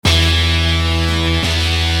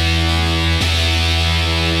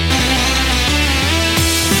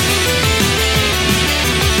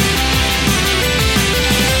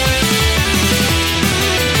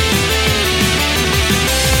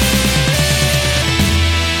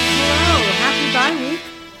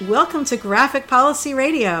welcome to Graphic Policy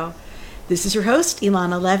Radio. This is your host,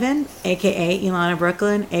 Ilana Levin, aka Ilana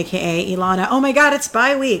Brooklyn, aka Ilana. Oh my god, it's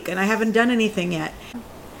bi-week and I haven't done anything yet.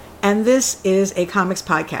 And this is a comics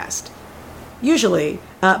podcast. Usually,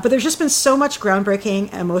 but there's just been so much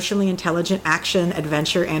groundbreaking, emotionally intelligent action,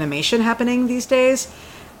 adventure, animation happening these days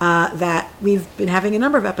that we've been having a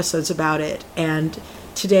number of episodes about it. And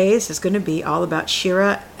today's is going to be all about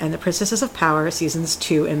She-Ra and the Princesses of Power, seasons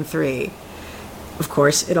 2 and 3. Of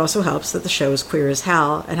course, it also helps that the show is queer as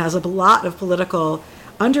hell and has a lot of political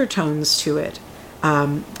undertones to it.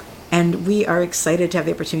 And we are excited to have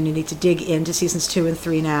the opportunity to dig into seasons 2 and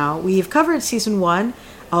 3 now. We've covered season 1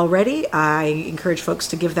 already. I encourage folks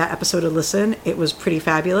to give that episode a listen. It was pretty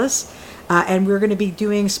fabulous. And we're going to be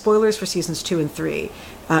doing spoilers for seasons 2 and 3.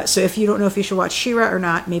 So if you don't know if you should watch She-Ra or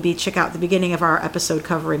not, maybe check out the beginning of our episode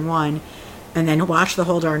covering 1, and then watch the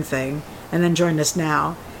whole darn thing, and then join us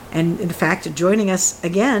now. And in fact, joining us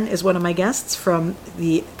again is one of my guests from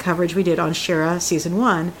the coverage we did on She-Ra season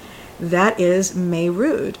 1. That is Mey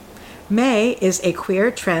Rude. Mey is a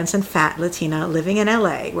queer, trans, and fat Latina living in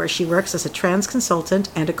LA, where she works as a trans consultant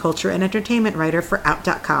and a culture and entertainment writer for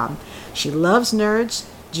Out.com. She loves nerds,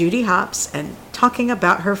 Judy Hopps, and talking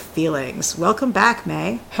about her feelings. Welcome back,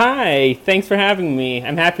 Mey. Hi, thanks for having me.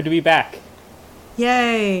 I'm happy to be back.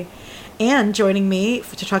 Yay. And joining me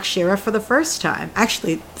to talk She-Ra for the first time,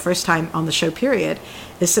 actually first time on the show period,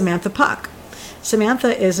 is Samantha Puc.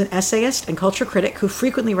 Samantha is an essayist and culture critic who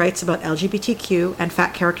frequently writes about LGBTQ and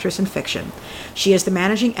fat characters in fiction. She is the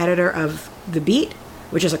managing editor of The Beat,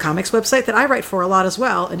 which is a comics website that I write for a lot as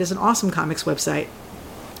well, and is an awesome comics website.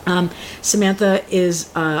 Samantha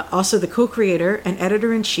is also the co-creator and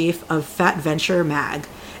editor-in-chief of Fatventure Mag,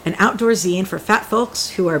 an outdoor zine for fat folks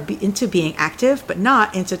who are into being active but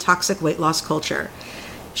not into toxic weight loss culture.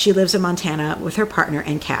 She lives in Montana with her partner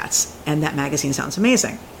and cats, and that magazine sounds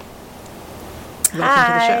amazing. Welcome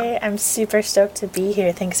to the show. I'm super stoked to be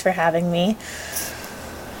here. Thanks for having me.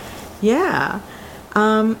 Yeah.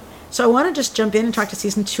 So I want to just jump in and talk to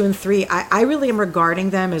season 2 and 3. I really am regarding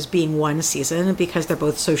them as being one season because they're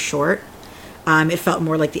both so short. It felt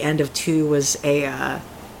more like the end of 2 was a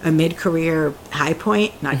mid-career high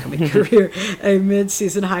point, not mid-career, a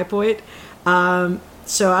mid-season high point.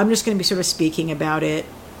 So I'm just going to be sort of speaking about it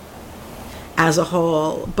as a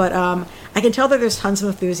whole. But I can tell that there's tons of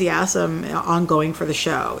enthusiasm ongoing for the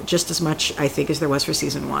show, just as much, I think, as there was for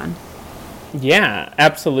season 1. Yeah,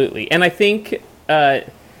 absolutely. And I think I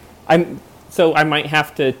might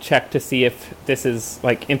have to check to see if this is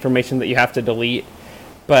like information that you have to delete.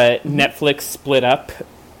 But Netflix split up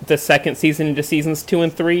the second season into seasons 2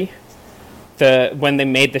 and 3. When they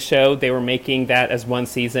made the show, they were making that as one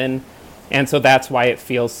season, and so that's why it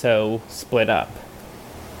feels so split up.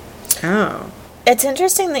 Oh. It's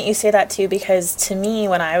interesting that you say that, too, because to me,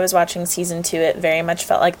 when I was watching season 2, it very much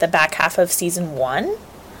felt like the back half of season 1.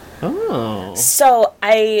 Oh. So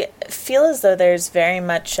I feel as though there's very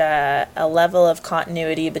much a level of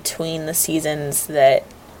continuity between the seasons that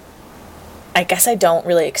I guess I don't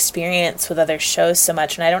really experience with other shows so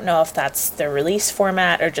much. And I don't know if that's the release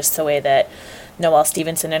format or just the way that Noelle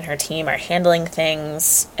Stevenson and her team are handling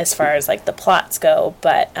things as far as like the plots go.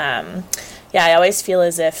 But yeah, I always feel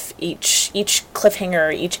as if each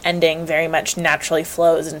cliffhanger, each ending very much naturally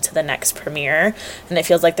flows into the next premiere, and it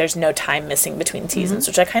feels like there's no time missing between seasons,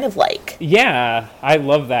 which I kind of like. Yeah, I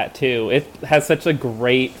love that too. It has such a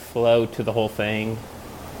great flow to the whole thing.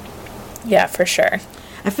 Yeah, for sure.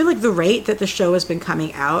 I feel like the rate that the show has been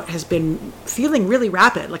coming out has been feeling really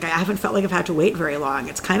rapid. Like I haven't felt like I've had to wait very long.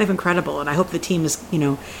 It's kind of incredible, and I hope the team is,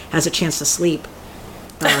 has a chance to sleep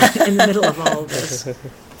in the middle of all of this.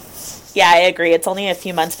 Yeah, I agree. It's only a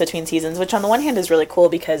few months between seasons, which on the one hand is really cool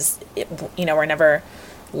because, we're never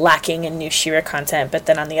lacking in new She-Ra content. But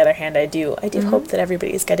then on the other hand, I do hope that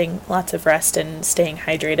everybody's getting lots of rest and staying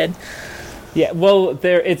hydrated. Yeah, well,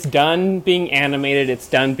 it's done being animated. It's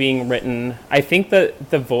done being written. I think that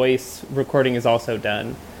the voice recording is also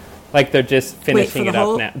done. Like they're just finishing it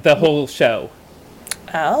up now. The whole show.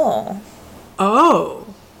 Oh.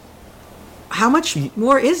 Oh. How much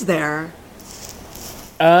more is there?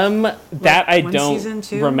 That I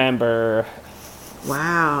don't remember.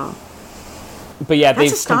 Wow. But yeah,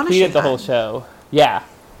 they've completed the whole show. Yeah.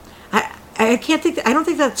 I can't think. I don't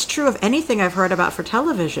think that's true of anything I've heard about for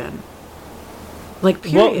television. Like,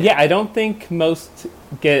 period. Well, yeah, I don't think most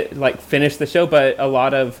finish the show, but a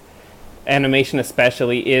lot of animation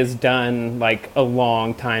especially is done like a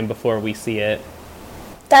long time before we see it.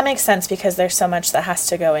 That makes sense because there's so much that has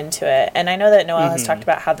to go into it. And I know that Noelle has talked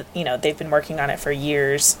about how, they've been working on it for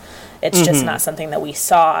years. It's just not something that we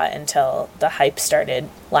saw until the hype started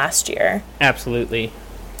last year. Absolutely.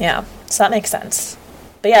 Yeah, so that makes sense.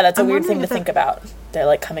 But yeah, that's a I'm weird thing wondering to if think about. They're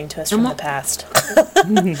like coming to us from the past.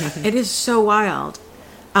 It is so wild.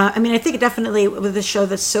 I mean, I think definitely with a show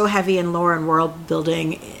that's so heavy in lore and world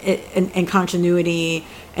building and continuity,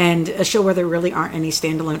 and a show where there really aren't any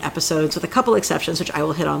standalone episodes, with a couple exceptions, which I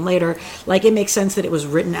will hit on later, like, it makes sense that it was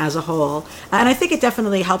written as a whole. And I think it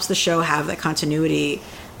definitely helps the show have that continuity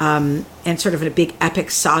and sort of a big epic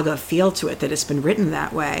saga feel to it, that it's been written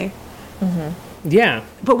that way. Yeah,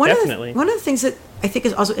 but definitely. One of the things that I think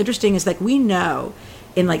is also interesting is, like, we know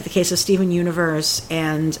in, like, the case of Steven Universe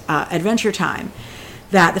and Adventure Time,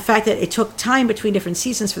 that the fact that it took time between different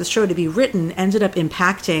seasons for the show to be written ended up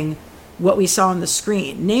impacting what we saw on the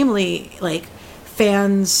screen, namely, like,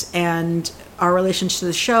 fans and our relationship to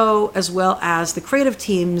the show, as well as the creative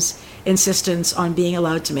team's insistence on being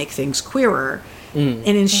allowed to make things queerer. And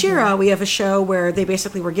in She-Ra, we have a show where they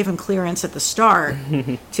basically were given clearance at the start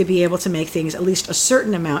to be able to make things at least a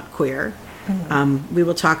certain amount queer. We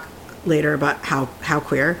will talk later about how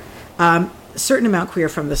queer. Certain amount queer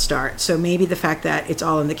from the start. So maybe the fact that it's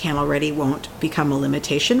all in the can already won't become a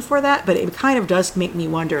limitation for that, but it kind of does make me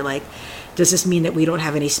wonder, like, does this mean that we don't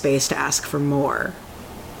have any space to ask for more?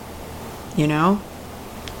 You know?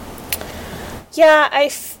 Yeah,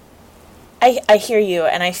 I hear you,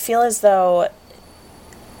 and I feel as though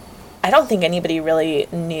I don't think anybody really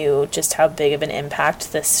knew just how big of an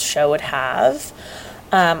impact this show would have.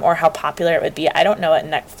 Or how popular it would be. I don't know what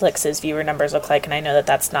Netflix's viewer numbers look like, and I know that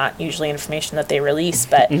that's not usually information that they release,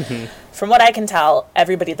 but from what I can tell,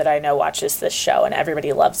 everybody that I know watches this show, and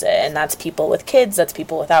everybody loves it, and that's people with kids, that's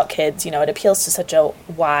people without kids. You know, it appeals to such a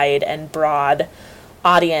wide and broad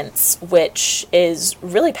audience, which is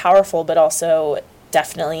really powerful, but also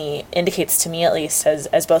definitely indicates to me, at least,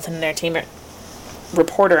 as both an entertainment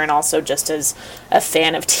reporter and also just as a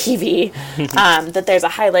fan of TV, that there's a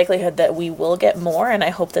high likelihood that we will get more, and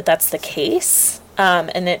I hope that that's the case.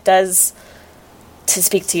 And it does, to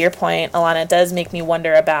speak to your point, Alana, it does make me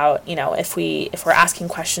wonder about, you know, if we're asking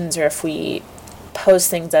questions, or if we pose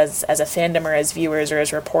things as a fandom or as viewers or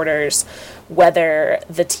as reporters, whether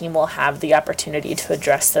the team will have the opportunity to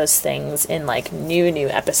address those things in, like, new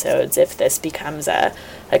episodes, if this becomes a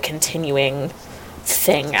continuing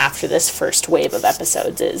thing after this first wave of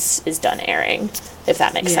episodes is done airing, if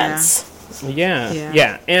that makes sense.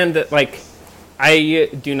 Yeah. And, like, I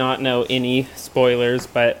do not know any spoilers,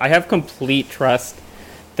 but I have complete trust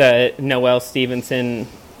that Noelle Stevenson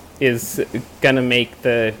is gonna make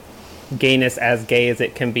the gayness as gay as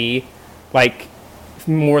it can be, like,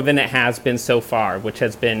 more than it has been so far, which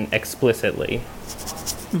has been explicitly.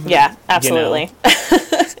 Yeah, absolutely. You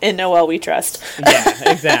know? In Noelle we trust.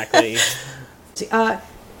 Yeah, exactly.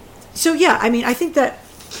 So yeah, I mean, I think that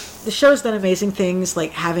the show's done amazing things, like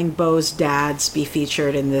having Bo's dads be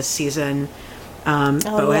featured in this season.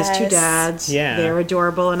 Bo has two dads. Yeah. They're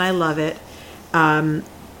adorable, and I love it.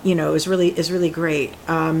 You know, is really great.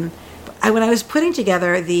 When I was putting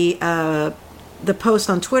together the post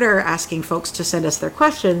on Twitter asking folks to send us their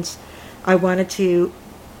questions, I wanted to,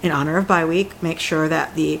 in honor of Bye Week, make sure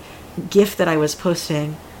that the GIF that I was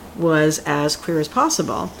posting was as queer as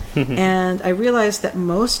possible. And I realized that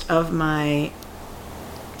most of my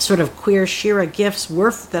sort of queer She-Ra gifs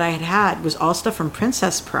that I had was all stuff from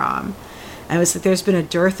Princess Prom. I was like, there's been a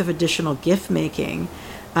dearth of additional gif making.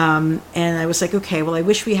 And I was like, okay, well, I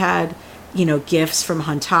wish we had, you know, gifs from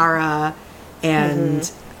Huntara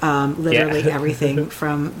and literally everything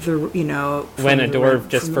from the, you know, when a dwarf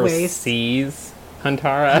just first sees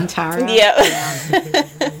Huntara.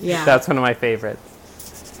 Yeah. That's one of my favorites.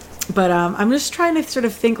 But I'm just trying to sort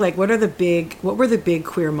of think, like, what were the big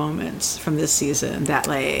queer moments from this season that,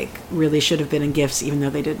 like, really should have been in GIFs, even though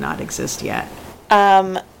they did not exist yet?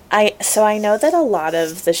 I know that a lot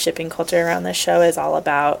of the shipping culture around this show is all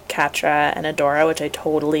about Catra and Adora, which I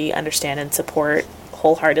totally understand and support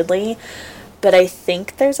wholeheartedly. But I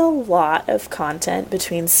think there's a lot of content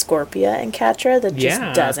between Scorpia and Catra that just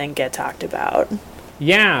doesn't get talked about.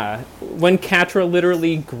 Yeah, when Catra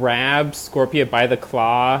literally grabs Scorpia by the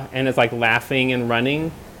claw and is, like, laughing and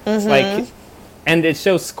running, like, and it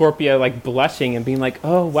shows Scorpia, like, blushing and being like,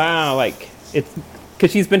 oh, wow, like, it's, because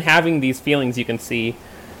she's been having these feelings, you can see,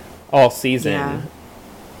 all season.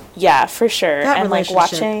 Yeah, for sure. That and, like,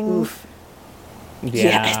 watching... Oof.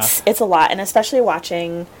 Yeah, it's a lot, and especially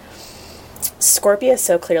watching Scorpia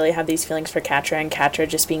so clearly have these feelings for Catra, and Catra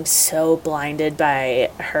just being so blinded by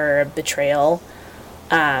her betrayal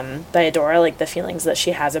by Adora, like the feelings that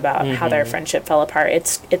she has about how their friendship fell apart.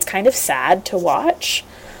 It's kind of sad to watch,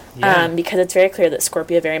 because it's very clear that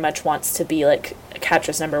Scorpia very much wants to be, like,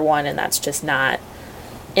 Catra's number one, and that's just not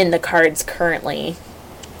in the cards currently.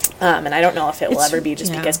 And I don't know if it will It's- ever be,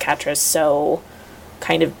 just yeah. because Catra is so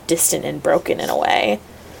kind of distant and broken in a way.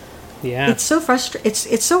 Yeah. It's so frustrating.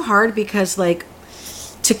 It's so hard because like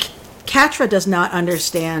Catra does not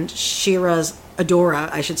understand Adora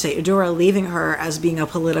leaving her as being a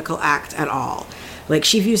political act at all. Like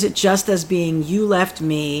she views it just as being, you left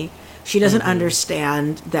me. She doesn't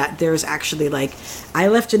understand that there's actually like, I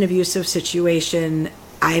left an abusive situation.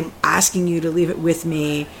 I'm asking you to leave it with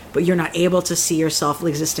me, but you're not able to see yourself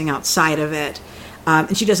existing outside of it.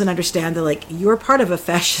 And she doesn't understand that, like, you're part of a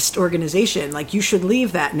fascist organization. Like, you should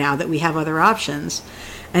leave that now that we have other options.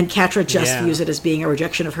 And Catra just views it as being a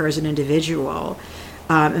rejection of her as an individual.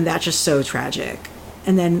 And that's just so tragic.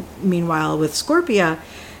 And then, meanwhile, with Scorpia,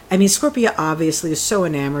 I mean, Scorpia obviously is so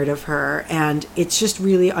enamored of her. And it's just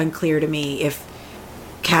really unclear to me if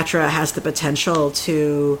Catra has the potential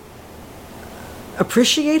to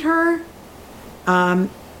appreciate her. And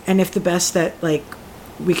if the best that, like,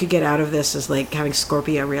 we could get out of this is like having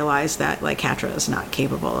Scorpia realize that like Catra is not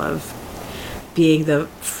capable of being the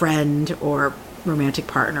friend or romantic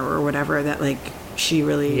partner or whatever that like she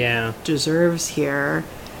really deserves here.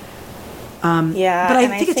 But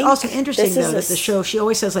I think it's also interesting though that the show, she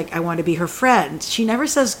always says like, I want to be her friend. She never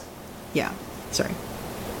says, sorry.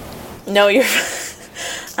 No, you're,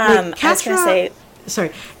 Catra, I was going to say,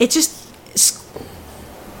 sorry. It just,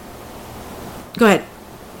 go ahead.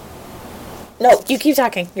 no, you keep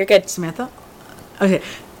talking. You're good. Samantha? Okay.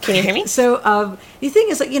 Can you hear me? So, the thing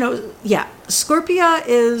is that,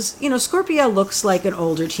 Scorpia looks like an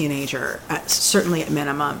older teenager, certainly at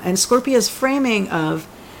minimum. And Scorpia's framing of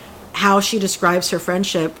how she describes her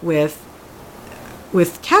friendship with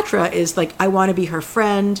Catra is like, I want to be her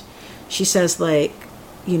friend. She says, like,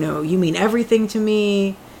 you mean everything to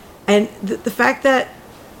me. And the fact that,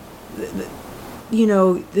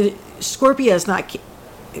 Scorpia is not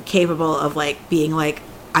capable of like being like,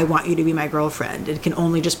 I want you to be my girlfriend. It can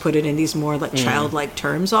only just put it in these more like childlike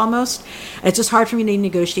terms almost. And it's just hard for me to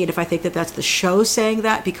negotiate if I think that that's the show saying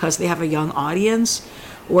that because they have a young audience,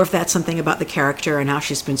 or if that's something about the character and how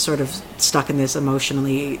she's been sort of stuck in this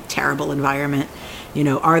emotionally terrible environment.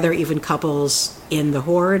 Are there even couples in the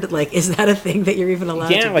Horde? Like, is that a thing that you're even allowed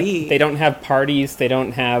to be? They don't have parties, they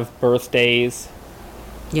don't have birthdays.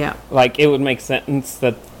 Yeah. Like, it would make sense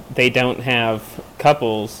that they don't have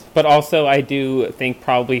couples, but also I do think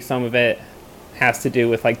probably some of it has to do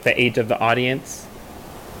with like the age of the audience.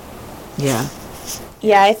 Yeah.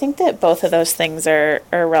 Yeah, I think that both of those things are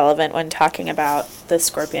relevant when talking about the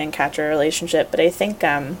Scorpia and Catra relationship, but I think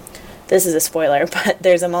this is a spoiler, but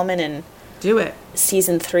there's a moment in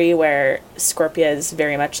season 3 where Scorpia is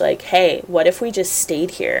very much like, hey, what if we just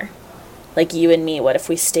stayed here? Like you and me, what if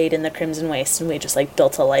we stayed in the Crimson Waste and we just like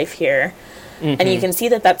built a life here? And you can see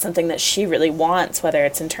that that's something that she really wants, whether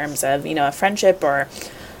it's in terms of, a friendship or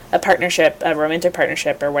a partnership, a romantic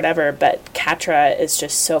partnership or whatever. But Catra is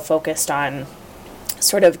just so focused on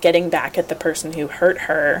sort of getting back at the person who hurt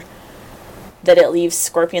her that it leaves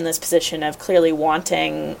Scorpia in this position of clearly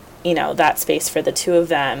wanting, that space for the two of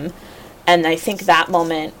them. And I think that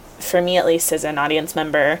moment, for me at least as an audience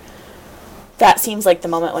member, that seems like the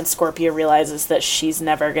moment when Scorpia realizes that she's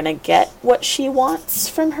never going to get what she wants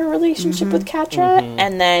from her relationship with Catra.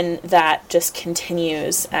 And then that just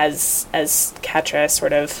continues as Catra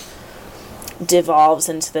sort of devolves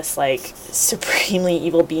into this, like, supremely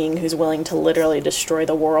evil being who's willing to literally destroy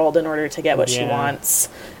the world in order to get what she wants.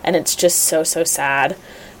 And it's just so, so sad.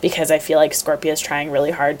 Because I feel like Scorpia is trying really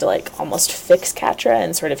hard to, like, almost fix Catra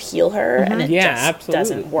and sort of heal her, and it just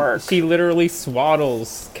doesn't work. She literally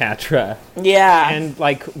swaddles Catra. Yeah. And,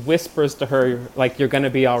 like, whispers to her, like, you're gonna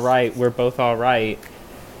be alright, we're both alright.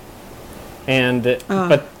 And,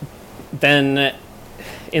 but then,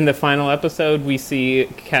 in the final episode, we see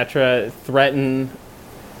Catra threaten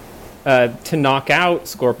to knock out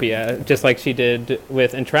Scorpia, just like she did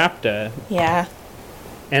with Entrapta. Yeah.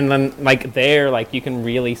 And then, like, there, like, you can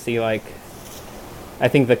really see, like, I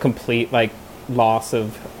think the complete, like, loss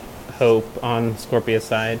of hope on Scorpia's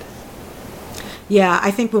side. Yeah, I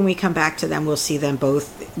think when we come back to them, we'll see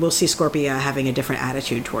Scorpia having a different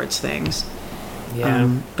attitude towards things.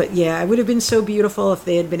 Yeah. But yeah, it would have been so beautiful if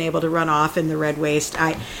they had been able to run off in the Red Waste.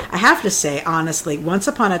 I have to say, honestly, Once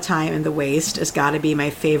Upon a Time in the Waste has got to be my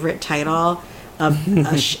favorite title of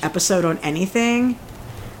a episode on anything.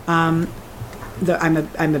 I'm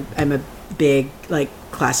a big like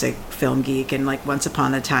classic film geek, and like Once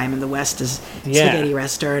Upon a Time in the West is Spaghetti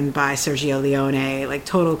Western by Sergio Leone, like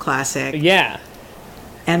total classic. Yeah.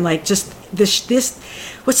 And like just this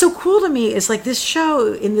what's so cool to me is like this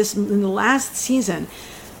show in the last season,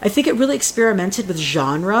 I think it really experimented with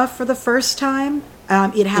genre for the first time.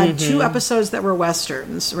 It had 2 episodes that were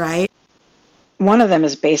Westerns, right? One of them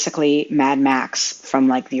is basically Mad Max from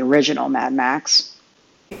like the original Mad Max.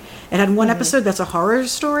 It had one episode that's a horror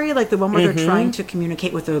story, like the one where they're trying to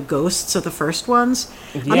communicate with the ghosts of the first ones.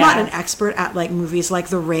 I'm not an expert at like movies like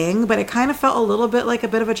The Ring, but it kind of felt a little bit like a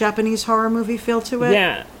bit of a Japanese horror movie feel to it.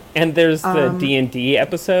 Yeah, and there's the D&D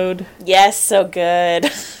episode. Yes, so good.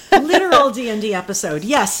 Literal D&D episode.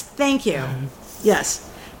 Yes, thank you. Yes,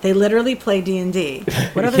 they literally play D&D.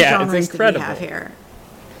 What other genres do we have here?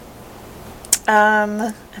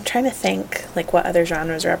 I'm trying to think, like, what other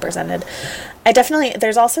genres are represented.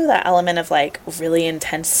 There's also that element of, like, really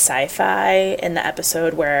intense sci-fi in the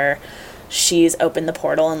episode where she's opened the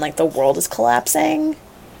portal and, like, the world is collapsing.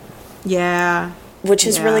 Yeah. Which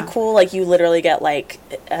is really cool. Like, you literally get, like,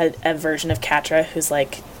 a version of Catra who's,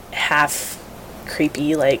 like, half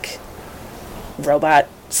creepy, like, robot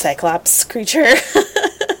cyclops creature.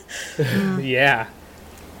 Yeah.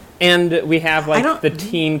 And we have, like, the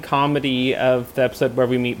teen comedy of the episode where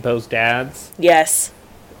we meet Bo's dads. Yes.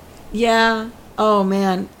 Yeah. Oh,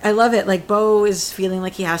 man. I love it. Like, Bo is feeling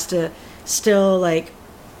like he has to still, like,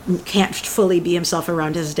 can't fully be himself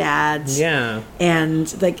around his dads. Yeah.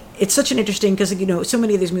 And, like, it's such an interesting, because, you know, so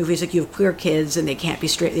many of these movies, like, you have queer kids and they can't be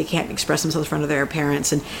straight, they can't express themselves in front of their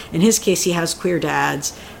parents. And in his case, he has queer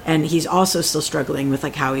dads, and he's also still struggling with,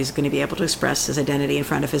 like, how he's going to be able to express his identity in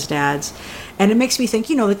front of his dads. And it makes me think,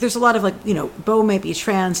 you know, like, there's a lot of, like, you know, Bo might be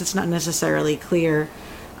trans, it's not necessarily clear,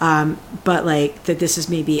 but, like, that this is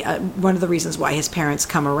maybe one of the reasons why his parents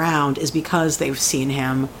come around is because they've seen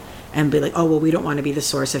him and be like, oh, well, we don't want to be the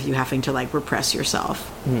source of you having to, like, repress yourself.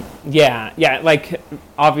 Yeah, like,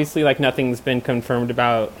 obviously, like, nothing's been confirmed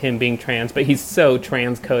about him being trans, but he's so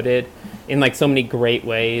trans-coded in, like, so many great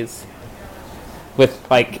ways. With,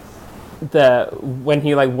 like, when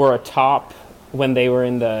he, like, wore a top when they were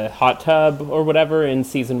in the hot tub or whatever in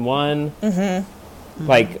season 1.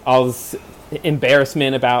 Like, all this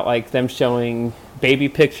embarrassment about, like, them showing baby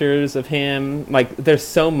pictures of him. Like, there's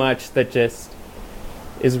so much that just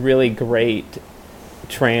is really great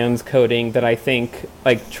trans coding that I think,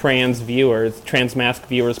 like, trans mask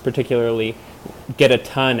viewers particularly, get a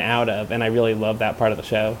ton out of, and I really love that part of the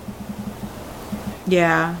show.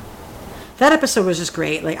 Yeah. That episode was just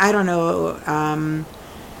great. Like, I don't know,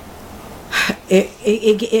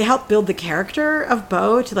 it helped build the character of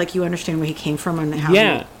Bo to, like, you understand where he came from and how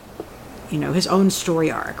he, you know, his own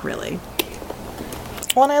story arc, really.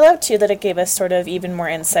 Well, and I love, too, that it gave us sort of even more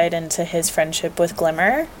insight into his friendship with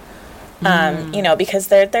Glimmer. You know, because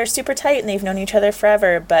they're super tight and they've known each other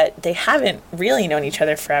forever, but they haven't really known each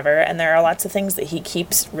other forever, and there are lots of things that he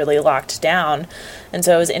keeps really locked down. And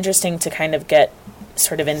so it was interesting to kind of get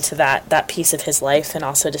sort of into that piece of his life, and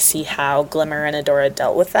also to see how Glimmer and Adora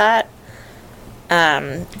dealt with that.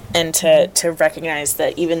 And to recognize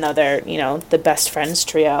that even though they're, you know, the best friends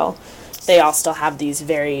trio, they all still have these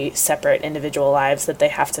very separate individual lives that they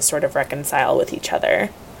have to sort of reconcile with each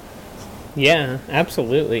other. Yeah,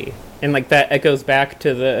 absolutely. And, like, that echoes back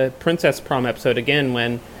to the Princess Prom episode again,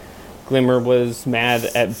 when Glimmer was mad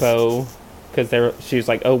at Bo because she was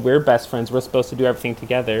like, oh, we're best friends, we're supposed to do everything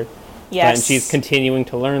together. Yes. And she's continuing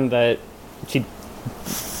to learn that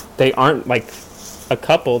they aren't, like, a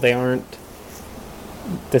couple, they aren't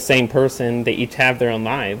the same person, they each have their own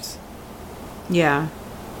lives. Yeah.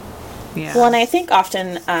 Yeah. Well, and I think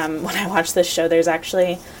often when I watch this show, there's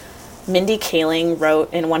actually, Mindy Kaling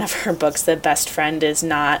wrote in one of her books that best friend is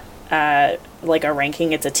not like a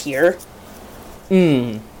ranking, it's a tier.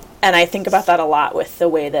 And I think about that a lot with the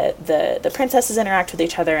way that the princesses interact with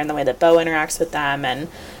each other and the way that Bo interacts with them, and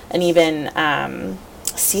even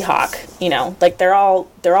Seahawk, you know, like they're all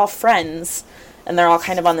friends, and they're all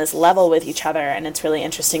kind of on this level with each other, and it's really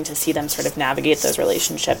interesting to see them sort of navigate those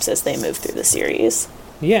relationships as they move through the series.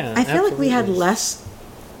 Yeah, I feel like we had less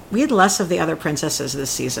of the other princesses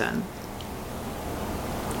this season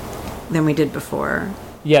than we did before.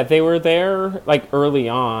 Yeah, they were there, like, early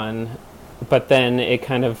on, but then it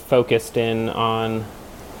kind of focused in on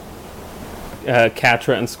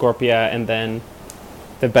Catra and Scorpia, and then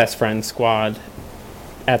the best friend squad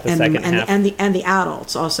at the second half. And the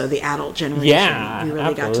adults, also the adult generation. Yeah, we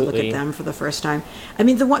really got to look at them for the first time. I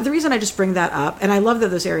mean, the reason I just bring that up, and I love that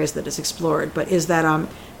those areas that it's explored, but is that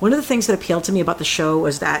one of the things that appealed to me about the show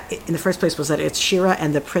was that, in the first place, was that it's She-Ra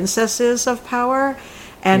and the princesses of power.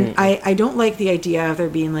 And I don't like the idea of there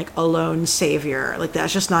being, like, a lone savior. Like,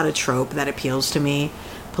 that's just not a trope that appeals to me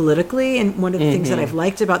politically. And one of the things that I've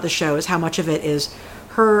liked about the show is how much of it is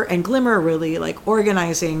her and Glimmer really, like,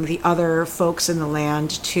 organizing the other folks in the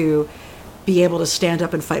land to be able to stand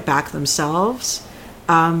up and fight back themselves.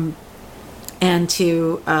 And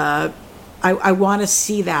to, I want to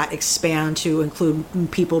see that expand to include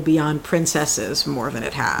people beyond princesses more than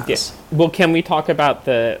it has. Yes. Well, can we talk about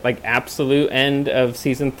the absolute end of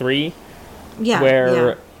season 3? Yeah.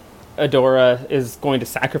 Where Adora is going to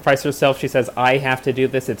sacrifice herself. She says, "I have to do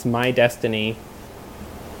this. It's my destiny."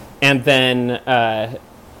 And then,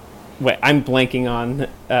 I'm blanking on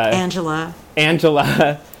Angela.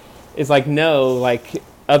 Angela is like, "No,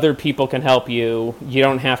 other people can help you. You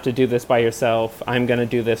don't have to do this by yourself. I'm going to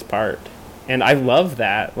do this part." And I love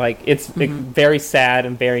that. It's very sad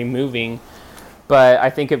and very moving, but I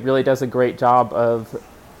think it really does a great job of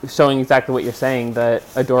showing exactly what you're saying, that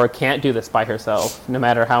Adora can't do this by herself, no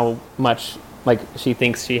matter how much she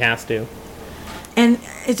thinks she has to. And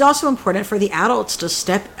it's also important for the adults to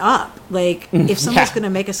step up. If someone's going to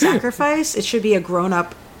make a sacrifice, it should be a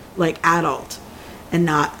grown-up adult and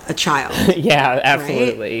not a child. Yeah,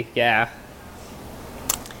 absolutely. Right? Yeah.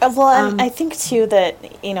 Well, and I think, too, that,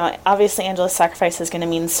 obviously Angela's sacrifice is going to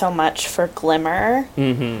mean so much for Glimmer.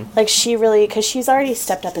 Mm-hmm. She really, because she's already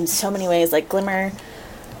stepped up in so many ways. Glimmer,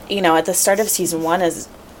 at the start of season 1 is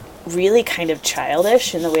really kind of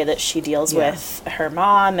childish in the way that she deals with her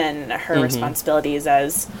mom and her responsibilities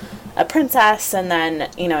as a princess. And then,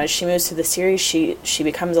 as she moves through the series, she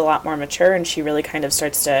becomes a lot more mature, and she really kind of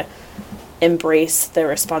starts to embrace the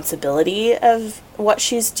responsibility of what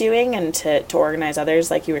she's doing and to organize others,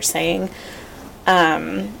 like you were saying.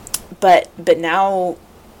 But now,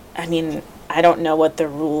 I don't know what the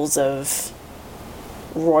rules of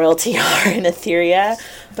royalty are in Etheria,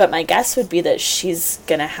 but my guess would be that she's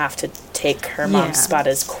gonna have to take her mom's spot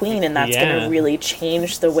as queen, and that's gonna really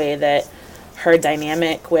change the way that her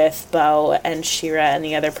dynamic with Bo and Shira and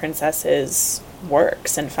the other princesses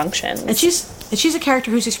works and functions. And she's a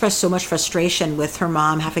character who's expressed so much frustration with her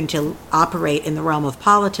mom having to operate in the realm of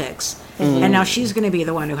politics. Mm-hmm. And now she's going to be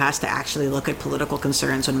the one who has to actually look at political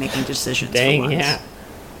concerns when making decisions. Dang, for once. yeah.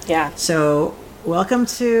 Yeah. So, welcome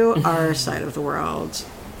to our side of the world.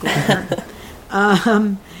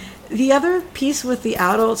 The other piece with the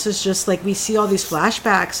adults is just we see all these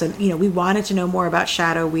flashbacks, and we wanted to know more about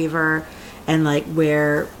Shadow Weaver and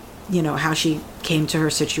where how she came to her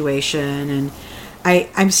situation. And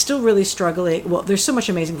I'm still really struggling. Well, there's so much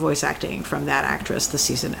amazing voice acting from that actress this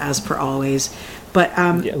season, as per always. But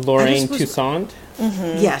Lorraine Toussaint.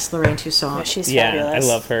 Mm-hmm. Yes, Lorraine Toussaint. Yeah, she's fabulous. I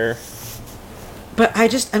love her. But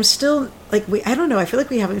I'm still I don't know. I feel like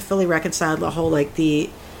we haven't fully reconciled the whole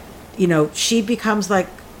she becomes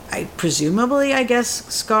presumably, I guess,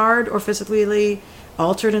 scarred or physically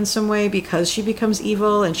altered in some way because she becomes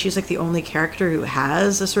evil, and she's the only character who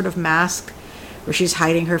has a sort of mask where she's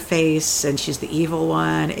hiding her face and she's the evil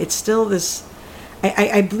one. It's still this.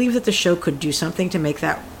 I believe that the show could do something to make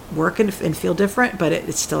that work and feel different, but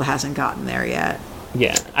it still hasn't gotten there yet.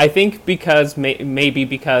 Yeah, I think because maybe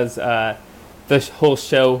because the whole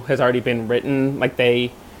show has already been written,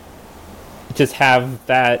 they just have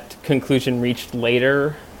that conclusion reached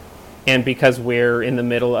later, and because we're in the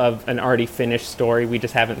middle of an already finished story, we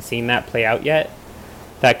just haven't seen that play out yet.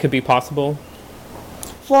 That could be possible.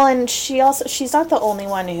 Well, and she's not the only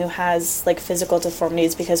one who has physical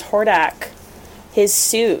deformities, because Hordak, his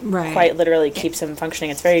suit quite literally keeps him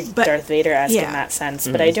functioning. It's very Darth Vader-esque in that sense,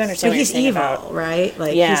 but I do understand what you're saying about. He's evil, right?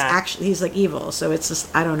 He's evil, so it's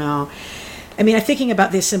just, I don't know. I'm thinking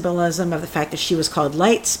about the symbolism of the fact that she was called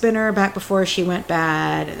Light Spinner back before she went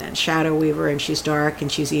bad, and then Shadow Weaver, and she's dark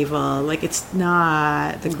and she's evil. It's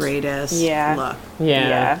not the greatest look.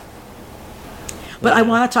 Yeah. But I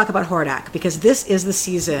want to talk about Hordak, because this is the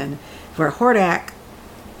season where Hordak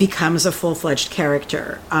becomes a full-fledged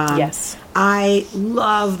character. Yes. I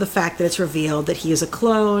love the fact that it's revealed that he is a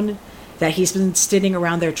clone, that he's been sitting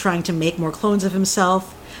around there trying to make more clones of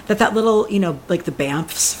himself, that little, the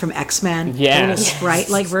Bamfs from X-Men, the little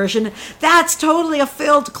sprite-like version, that's totally a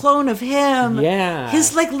failed clone of him. Yeah.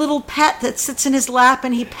 His, little pet that sits in his lap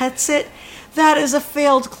and he pets it, that is a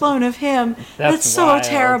failed clone of him. That's so wild.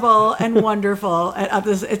 Terrible and wonderful.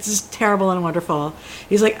 It's just terrible and wonderful.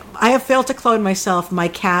 He's like, I have failed to clone myself. My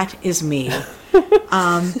cat is me.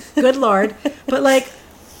 Good Lord. But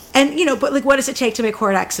what does it take to make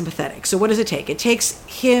Hordak sympathetic? So what does it take? It takes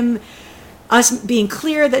us being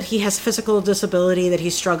clear that he has physical disability, that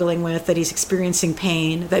he's struggling with, that he's experiencing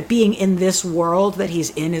pain, that being in this world that he's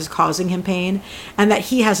in is causing him pain, and that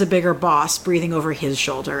he has a bigger boss breathing over his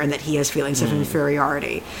shoulder, and that he has feelings of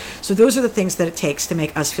inferiority. So those are the things that it takes to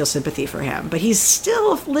make us feel sympathy for him. But he's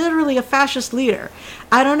still literally a fascist leader.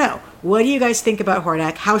 I don't know. What do you guys think about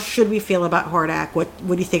Hordak? How should we feel about Hordak? What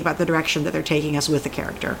do you think about the direction that they're taking us with the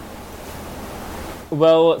character?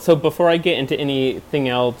 Well, so before I get into anything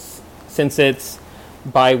else, since it's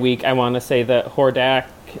bi-week, I want to say that Hordak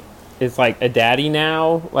is like a daddy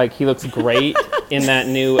now. Like, he looks great in that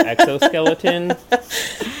new exoskeleton.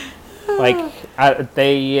 Like,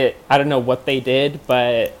 I don't know what they did,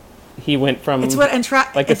 but he went from It's what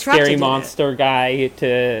like a Entrapta scary did monster guy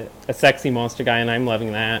to a sexy monster guy, and I'm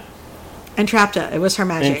loving that. Entrapta, it was her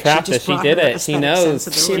magic. Entrapta, she did it. She knows.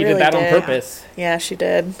 She really did that on did. purpose. Yeah, she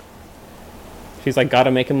did. She's like,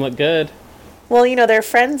 gotta make him look good. Well, they're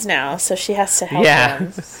friends now, so she has to help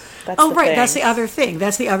him. That's Oh, the right. thing. That's the other thing.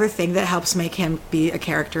 That's the other thing that helps make him be a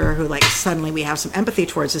character who, like, suddenly we have some empathy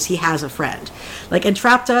towards, is he has a friend. Like,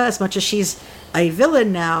 Entrapta, as much as she's a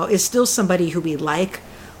villain now, is still somebody who we like.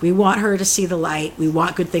 We want her to see the light. We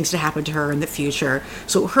want good things to happen to her in the future.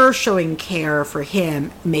 So her showing care for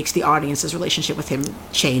him makes the audience's relationship with him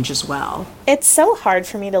change as well. It's so hard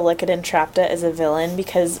for me to look at Entrapta as a villain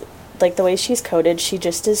because, like, the way she's coded, she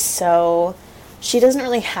just is so... She doesn't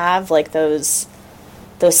really have, like, those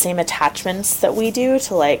same attachments that we do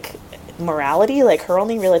to, like, morality. Like, her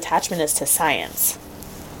only real attachment is to science,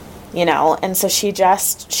 and so she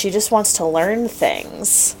just wants to learn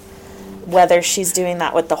things, whether she's doing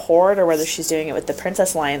that with the Horde or whether she's doing it with the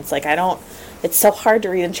Princess Alliance. Like, it's so hard to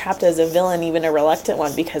read Entrapta as a villain, even a reluctant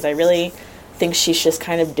one, because I really think she's just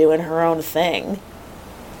kind of doing her own thing.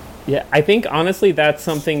 Yeah, I think honestly that's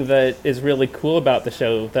something that is really cool about the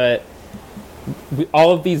show, that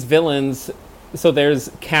all of these villains. So there's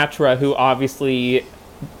Catra, who obviously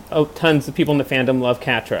tons of people in the fandom love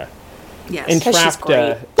Catra. Yes.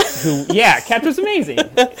 Entrapta, Catra's amazing.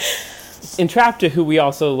 Entrapta, who we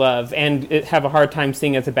also love and have a hard time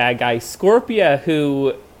seeing as a bad guy. Scorpia,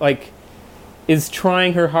 who, like, is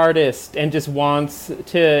trying her hardest and just wants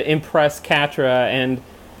to impress Catra and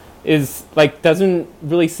is, like, doesn't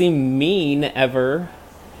really seem mean ever.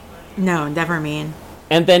 No, never mean.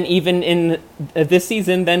 And then even in this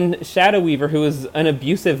season, then Shadow Weaver, who is an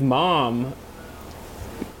abusive mom,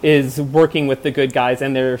 is working with the good guys,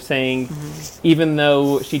 and they're saying, even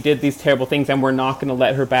though she did these terrible things and we're not going to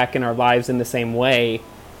let her back in our lives in the same way,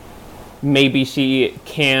 maybe she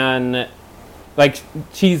can, like,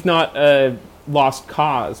 she's not a lost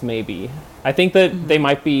cause, maybe. I think that they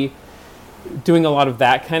might be doing a lot of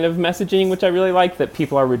that kind of messaging, which I really like, that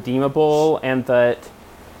people are redeemable and that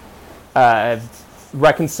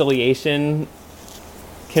reconciliation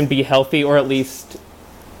can be healthy, or at least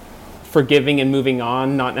forgiving and moving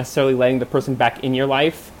on, not necessarily letting the person back in your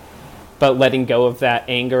life, but letting go of that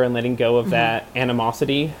anger and letting go of that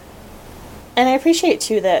animosity. And I appreciate,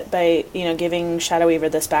 too, that by, giving Shadow Weaver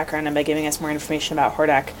this background and by giving us more information about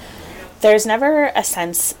Hordak, there's never a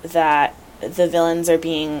sense that the villains are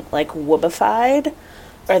being, like, woobified,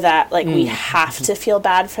 or that, like, we have to feel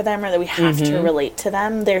bad for them, or that we have to relate to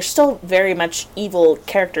them. They're still very much evil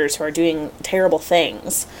characters who are doing terrible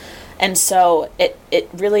things. And so it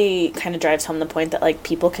really kind of drives home the point that, like,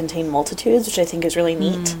 people contain multitudes, which I think is really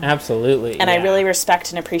neat. Absolutely. And I really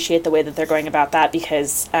respect and appreciate the way that they're going about that,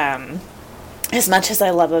 because as much as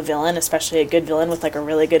I love a villain, especially a good villain with, like, a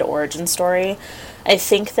really good origin story, I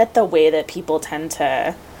think that the way that people tend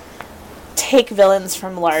to take villains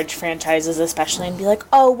from large franchises especially and be like,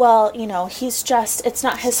 oh, well, it's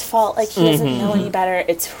not his fault, like, he doesn't know any better,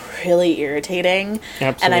 it's really irritating.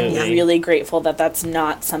 Absolutely. And I'm really grateful that that's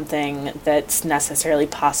not something that's necessarily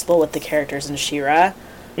possible with the characters in She-Ra.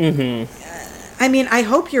 I mean, I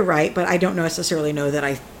hope you're right, but I don't necessarily know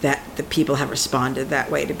that the people have responded that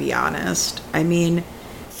way, to be honest. I mean,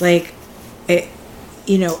 like, I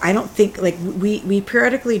don't think, like, we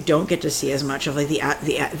periodically don't get to see as much of, like,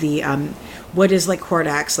 the what is, like,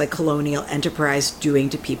 Hordak's, like, colonial enterprise doing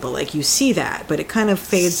to people. Like, you see that, but it kind of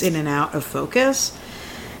fades in and out of focus.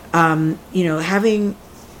 Having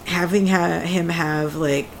him have,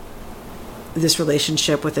 like, this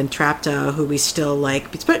relationship with Entrapta, who we still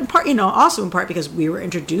like, but in part, also in part because we were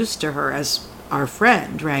introduced to her as our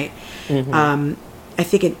friend, right? I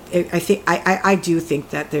do think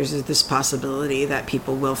that there's this possibility that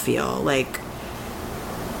people will feel like,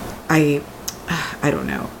 I don't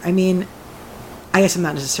know. I mean, I guess I'm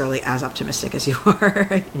not necessarily as optimistic as you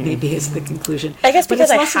are. Maybe is the conclusion. I guess because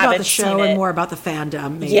but it's less I about haven't the show seen it. and more about the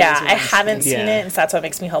fandom. Maybe Yeah, I haven't seen it, and so that's what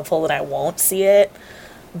makes me hopeful that I won't see it.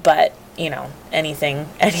 But anything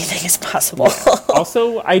is possible.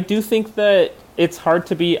 Also, I do think that it's hard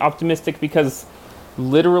to be optimistic because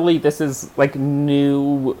literally this is, like,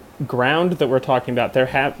 new ground that we're talking about.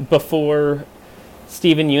 Before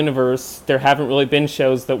Steven Universe, there haven't really been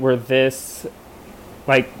shows that were this,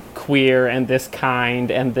 like, queer and this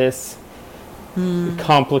kind and this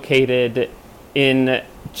complicated in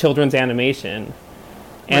children's animation.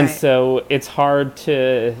 And so it's hard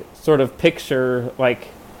to sort of picture, like,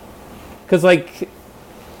 because, like,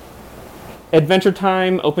 Adventure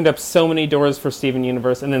Time opened up so many doors for Steven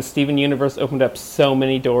Universe, and then Steven Universe opened up so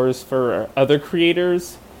many doors for other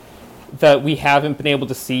creators that we haven't been able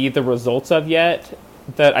to see the results of yet,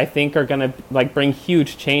 that I think are going to like bring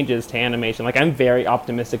huge changes to animation. Like, I'm very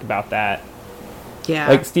optimistic about that. Yeah.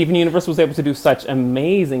 Like, Steven Universe was able to do such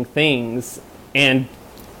amazing things and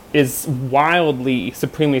is wildly,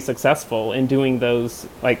 supremely successful in doing those,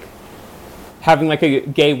 like, having like a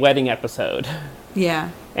gay wedding episode. Yeah.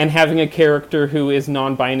 And having a character who is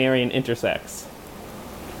non-binary and intersex.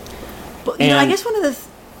 But, you know, I guess one of the...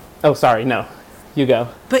 Oh, sorry, no. You go.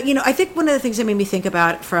 But, you know, I think one of the things that made me think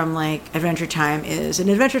about from, like, Adventure Time is, in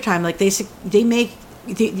Adventure Time, like, they make,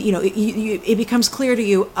 you know, it becomes clear to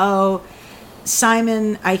you, oh,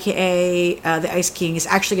 Simon, a.k.a. The Ice King, is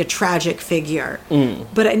actually a tragic figure.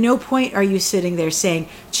 But at no point are you sitting there saying,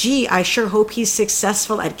 gee, I sure hope he's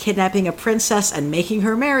successful at kidnapping a princess and making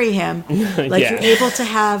her marry him. Like, you're able to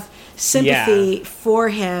have sympathy for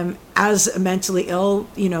him as a mentally ill,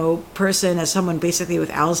 you know, person, as someone basically with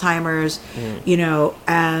Alzheimer's, you know,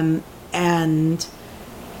 and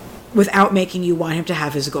without making you want him to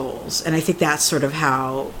have his goals. And I think that's sort of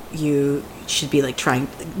how you should be, like, trying,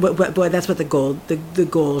 but that's what the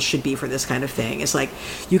goal should be for this kind of thing. It's like,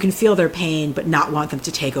 you can feel their pain but not want them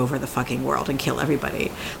to take over the fucking world and kill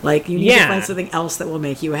everybody. Like, you need to find something else that will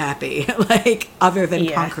make you happy, like, other than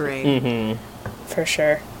conquering. For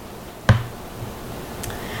sure.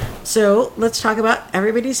 So let's talk about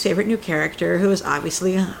everybody's favorite new character, who is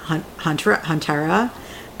obviously Huntara.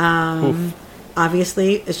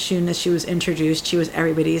 Obviously, as soon as she was introduced, she was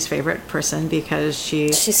everybody's favorite person because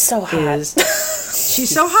she's so hot. She's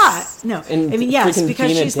so hot. No, and I mean, yes,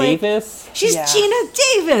 because Gina she's Davis? like, she's Gina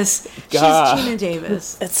Davis. God. She's Gina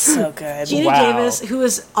Davis. It's so good. Gina Davis, who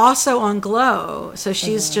is also on Glow, so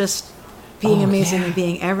she's just being amazing and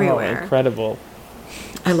being everywhere. Oh, incredible.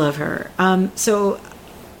 I love her. So,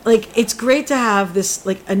 like, it's great to have this,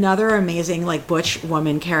 like, another amazing, like, butch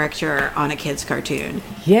woman character on a kid's cartoon.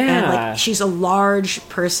 Yeah. And, like, she's a large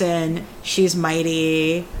person. She's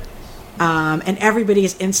mighty. And everybody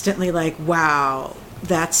is instantly like, wow,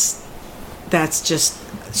 that's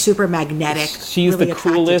just super magnetic. She's really the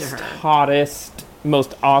coolest, to her. hottest,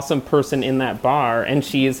 most awesome person in that bar. And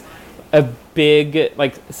she's a big,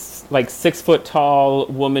 like 6 foot tall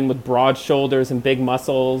woman with broad shoulders and big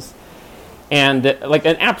muscles. And, like,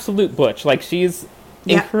 an absolute butch. Like, she's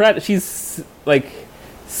incredible. She's, like,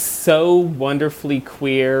 so wonderfully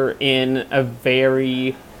queer in a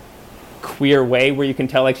very queer way, where you can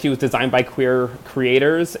tell, like, she was designed by queer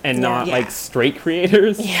creators and not, like, straight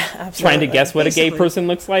creators. Yeah, absolutely. Trying to guess what a gay person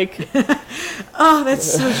looks like. Oh,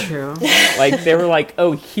 that's so true. Like, they were like,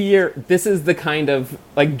 oh, this is the kind of,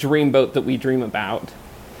 like, dreamboat that we dream about.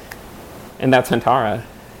 And that's Huntara.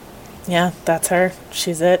 Yeah, that's her.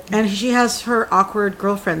 She's it. And she has her awkward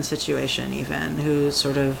girlfriend situation, even, who's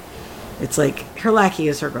sort of, it's like, her lackey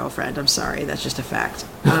is her girlfriend. I'm sorry, that's just a fact.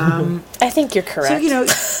 I think you're correct. So,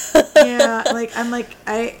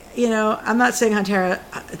 you know, I'm not saying Huntara,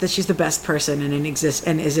 that she's the best person and is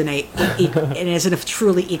in a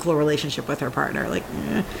truly equal relationship with her partner. Like,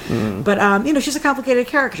 but you know, she's a complicated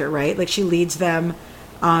character, right? Like, she leads them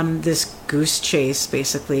on this goose chase,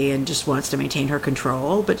 basically, and just wants to maintain her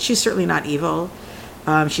control. But she's certainly not evil.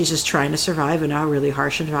 She's just trying to survive in a really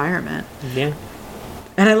harsh environment. Yeah.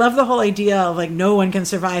 And I love the whole idea of, like, no one can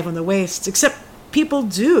survive on the wastes, except people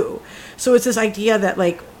do. So it's this idea that,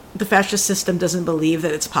 like, the fascist system doesn't believe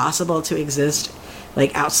that it's possible to exist,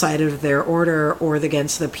 like, outside of their order or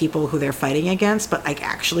against the people who they're fighting against. But, like,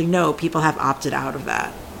 actually, no, people have opted out of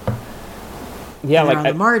that. Yeah, they're like, on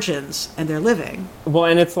the margins, and they're living. Well,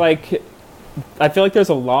 and it's like, I feel like there's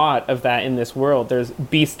a lot of that in this world. There's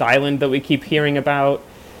Beast Island that we keep hearing about,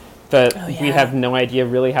 that we have no idea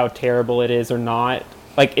really how terrible it is or not.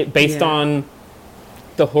 Like, it based on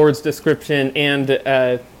the Horde's description and,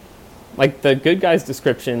 like, the good guys'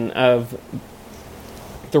 description of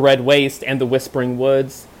the Red Waste and the Whispering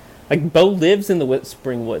Woods. Like, Bo lives in the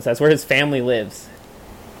Whispering Woods. That's where his family lives.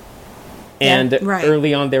 And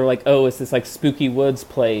early on, they were like, oh, it's this, like, spooky woods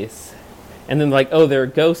place. And then, like, oh, there are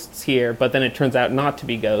ghosts here, but then it turns out not to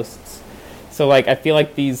be ghosts. So, like, I feel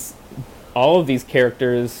like all of these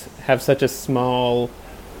characters have such a small,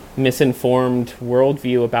 misinformed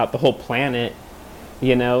worldview about the whole planet.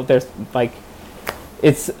 You know, there's, like,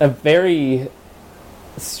 it's a very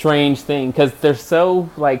strange thing, because they're so,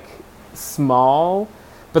 like, small,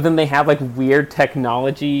 but then they have, like, weird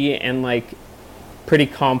technology and, like, pretty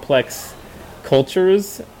complex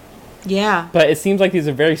cultures. Yeah. But it seems like these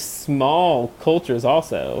are very small cultures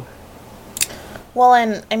also. Well,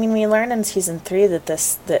 and I mean, we learned in season 3 that the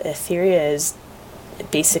Etheria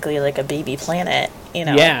basically like a baby planet, you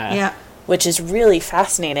know? Yeah. Which is really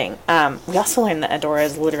fascinating. We also learned that Adora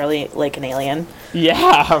is literally like an alien.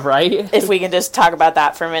 Yeah, right? If we can just talk about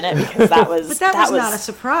that for a minute, because that was... But that was not a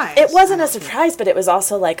surprise. It wasn't a surprise, but it was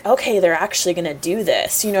also like, okay, they're actually going to do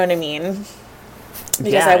this. You know what I mean?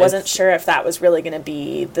 Because I wasn't sure if that was really going to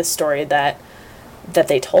be the story that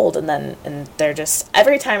they told. And they're just...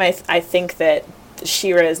 Every time I think that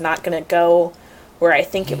She-Ra is not going to go where I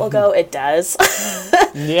think it will go, it does.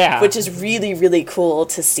 Yeah. Which is really, really cool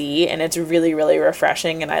to see, and it's really, really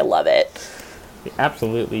refreshing, and I love it.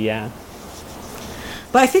 Absolutely, yeah.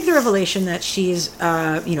 But I think the revelation that she's,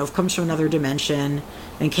 comes from another dimension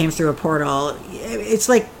and came through a portal, it's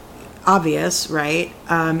like obvious, right?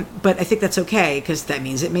 But I think that's okay, because that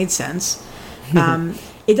means it made sense.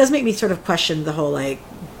 It does make me sort of question the whole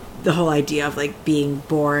idea of like being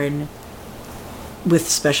born with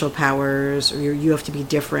special powers, or you have to be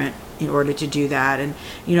different in order to do that. And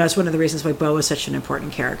it's one of the reasons why Bo is such an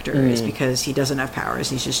important character, is because he doesn't have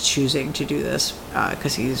powers. He's just choosing to do this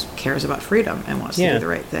because he cares about freedom and wants to do the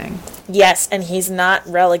right thing. Yes, and he's not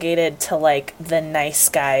relegated to like the nice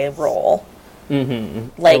guy role.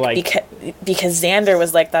 Mm-hmm. Because Xander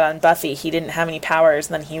was like that on Buffy. He didn't have any powers,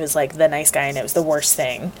 and then he was like the nice guy, and it was the worst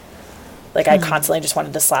thing. Like, I constantly just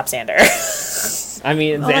wanted to slap Xander. I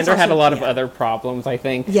mean, Xander had a lot of other problems, I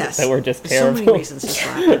think, that were just terrible. So many reasons to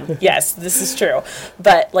slap him. Yes, this is true.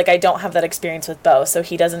 But, like, I don't have that experience with Bo, so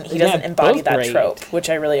he doesn't embody that trope, which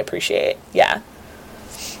I really appreciate. Yeah.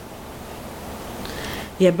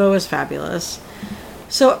 Yeah, Bo is fabulous.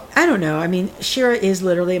 So, I don't know. I mean, She-Ra is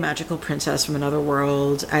literally a magical princess from another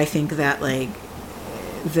world. I think that, like,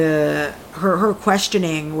 her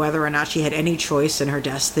questioning whether or not she had any choice in her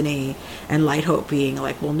destiny, and Light Hope being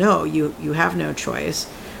like, well, no, you have no choice,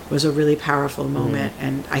 was a really powerful moment.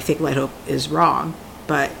 And I think Light Hope is wrong,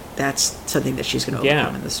 but that's something that she's going to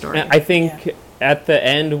overcome in the story. I think at the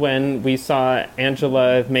end, when we saw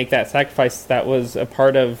Angela make that sacrifice, that was a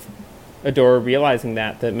part of Adora realizing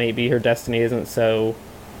that maybe her destiny isn't so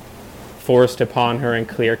forced upon her and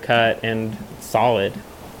clear-cut and solid.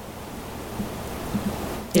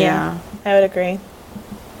 Yeah, I would agree.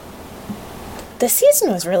 This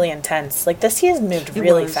season was really intense. Like, this season moved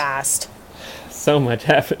really fast. So much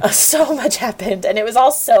happened. So much happened. And it was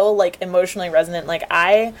all so, like, emotionally resonant. Like,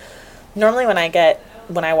 normally when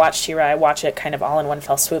I watch She-Ra, I watch it kind of all in one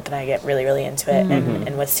fell swoop, and I get really, really into it. Mm-hmm.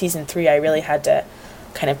 And with season 3, I really had to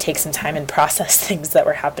kind of take some time and process things that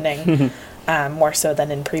were happening, more so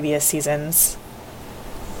than in previous seasons.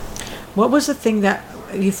 What was the thing that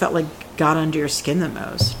you felt like got under your skin the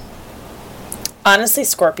most? Honestly,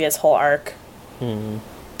 Scorpia's whole arc.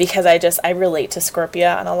 Because I relate to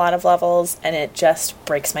Scorpia on a lot of levels, and it just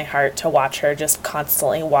breaks my heart to watch her just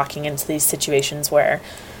constantly walking into these situations where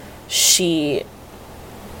she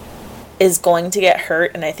is going to get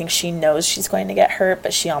hurt, and I think she knows she's going to get hurt,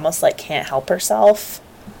 but she almost like can't help herself.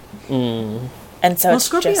 And so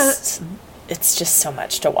it's just so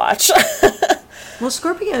much to watch. Well,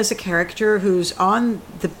 Scorpia is a character who's on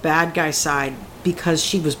the bad guy side because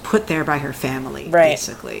she was put there by her family,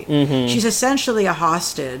 basically. Mm-hmm. She's essentially a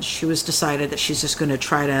hostage. She was decided that she's just going to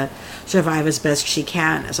try to survive as best she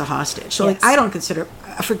can as a hostage. So, like, I don't consider,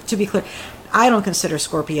 to be clear, I don't consider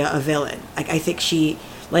Scorpia a villain. Like, I think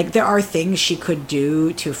there are things she could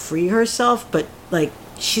do to free herself, but, like,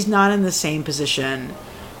 she's not in the same position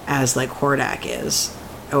as, like, Hordak is.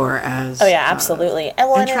 Or as... Oh, yeah, absolutely.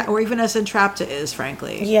 Or even as Entrapta is,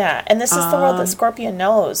 frankly. Yeah, and this is the world that Scorpia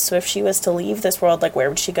knows. So if she was to leave this world, like, where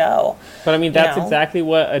would she go? But, I mean, that's exactly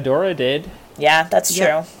what Adora did. Yeah, that's true.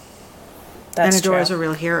 Yep. And Adora's a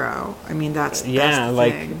real hero. I mean, that's the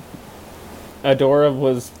thing. Adora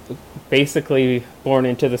was basically born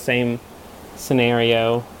into the same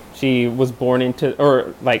scenario. She was born into...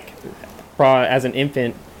 Or, like, brought as an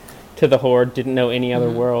infant to the Horde, didn't know any other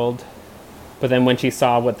world. But then when she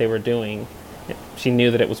saw what they were doing, she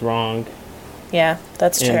knew that it was wrong. Yeah,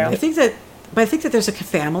 that's true. I think that there's a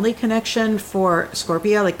family connection for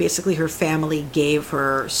Scorpia. Like, basically her family gave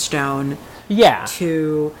her stone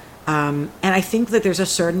to... and I think that there's a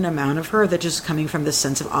certain amount of her that's just coming from this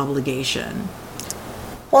sense of obligation.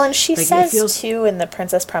 Well, and she says, too, in the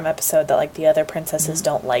Princess Prom episode that, like, the other princesses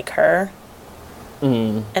don't like her.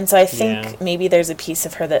 And so I think maybe there's a piece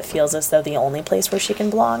of her that feels as though the only place where she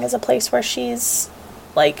can belong is a place where she's,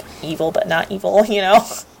 like, evil but not evil, you know?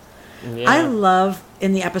 Yeah. I love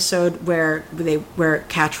in the episode where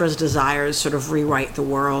Catra's desires sort of rewrite the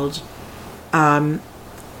world, that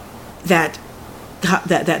for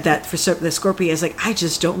the Scorpia is like, I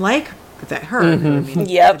just don't like that her, who, I mean,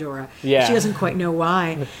 Yep. Adora. Yeah. She doesn't quite know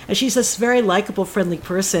why. And she's this very likable, friendly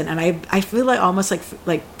person. And I feel like almost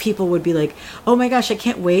like people would be like, oh my gosh, I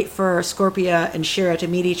can't wait for Scorpia and Shira to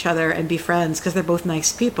meet each other and be friends because they're both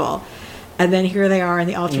nice people. And then here they are in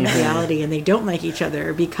the alternate reality and they don't like each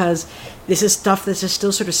other because this is stuff that's just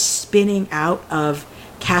still sort of spinning out of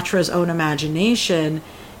Catra's own imagination.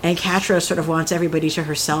 And Catra sort of wants everybody to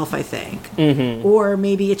herself, I think. Mm-hmm. Or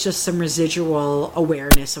maybe it's just some residual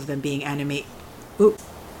awareness of them being enemy. Ooh.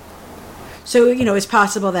 So, it's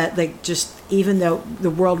possible that, like, just even though the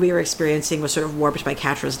world we were experiencing was sort of warped by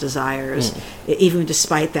Catra's desires, even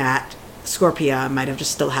despite that, Scorpia might have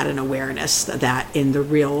just still had an awareness that in the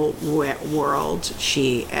real world,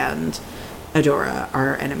 she and Adora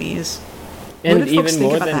are enemies. And what did folks even think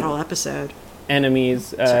more about than that whole episode?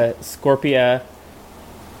 Enemies, Scorpia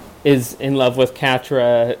is in love with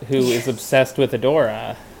Catra, who is obsessed with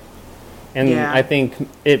Adora. And I think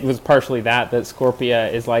it was partially that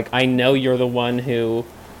Scorpia is like, I know you're the one who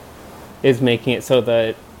is making it so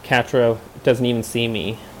that Catra doesn't even see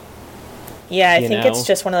me. Yeah, I think it's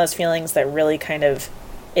just one of those feelings that really kind of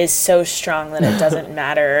is so strong that it doesn't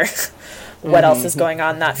matter what else is going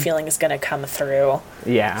on. That feeling is going to come through.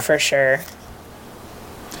 Yeah. For sure.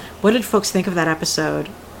 What did folks think of that episode?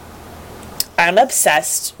 I'm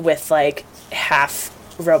obsessed with, like, half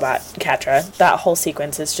robot Catra. That whole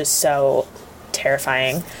sequence is just so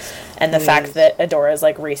terrifying. And the fact that Adora is,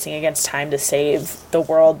 like, racing against time to save the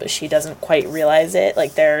world, but she doesn't quite realize it.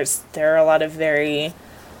 Like, there are a lot of very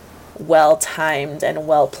well-timed and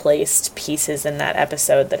well-placed pieces in that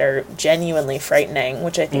episode that are genuinely frightening,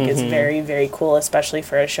 which I think is very, very cool, especially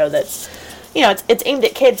for a show that's, it's aimed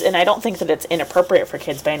at kids, and I don't think that it's inappropriate for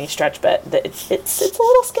kids by any stretch, but it's a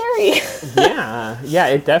little scary. yeah,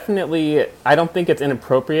 it definitely, I don't think it's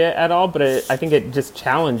inappropriate at all, but I think it just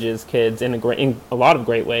challenges kids in a lot of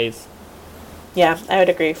great ways. Yeah, I would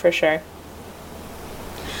agree, for sure.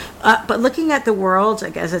 But looking at the world, I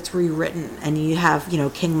guess it's rewritten, and you have,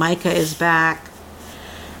 King Micah is back.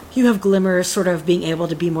 You have Glimmer sort of being able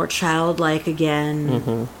to be more childlike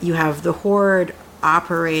again. You have the Horde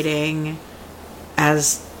operating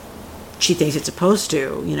as she thinks it's supposed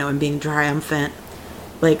to, and being triumphant.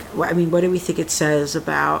 Like, I mean, what do we think it says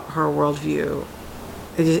about her worldview?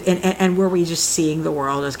 And were we just seeing the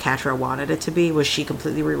world as Catra wanted it to be? Was she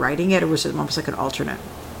completely rewriting it, or was it almost like an alternate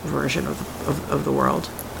version of the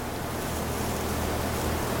world?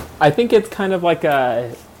 I think it's kind of like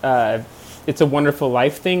It's a Wonderful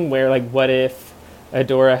Life thing where, like, what if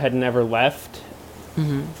Adora had never left,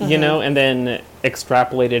 and then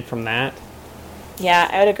extrapolated from that? Yeah,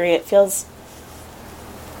 I would agree. It feels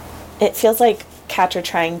like Catra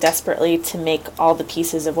trying desperately to make all the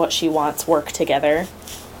pieces of what she wants work together.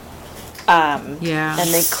 And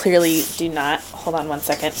they clearly do not. Hold on one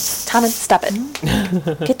second. Tommen, stop it.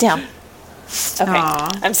 Get down. Okay.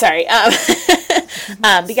 Aww. I'm sorry.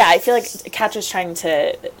 But yeah, I feel like Catra's trying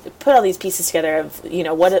to put all these pieces together of,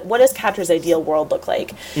 what does Catra's ideal world look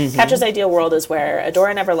like? Catra's ideal world is where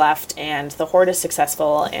Adora never left and the Horde is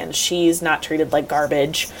successful and she's not treated like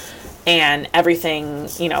garbage and everything,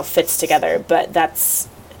 fits together. But that's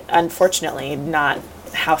unfortunately not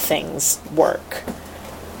how things work.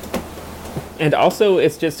 And also,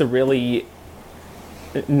 it's just a really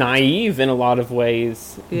naive, in a lot of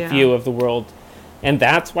ways, view of the world. And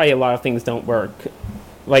that's why a lot of things don't work.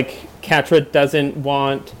 Like, Catra doesn't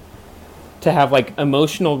want to have, like,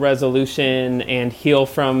 emotional resolution and heal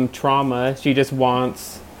from trauma. She just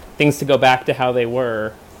wants things to go back to how they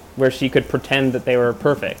were, where she could pretend that they were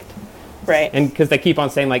perfect. Right. And because they keep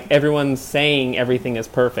on saying, like, everyone's saying everything is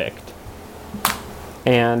perfect.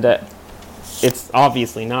 And it's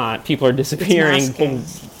obviously not. People are disappearing.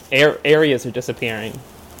 Areas are disappearing.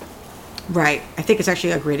 Right. I think it's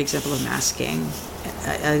actually a great example of masking.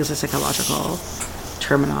 I think it's a psychological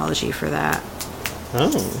terminology for that.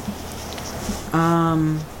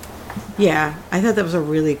 Yeah, I thought that was a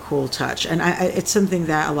really cool touch. And it's something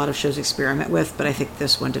that a lot of shows experiment with, but I think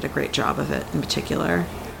this one did a great job of it in particular.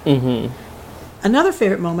 Another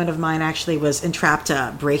favorite moment of mine actually was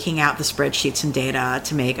Entrapta breaking out the spreadsheets and data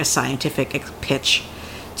to make a scientific pitch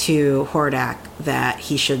to Hordak that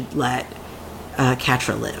he should let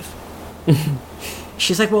Catra live.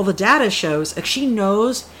 She's like, well, the data shows, like, she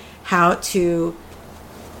knows how to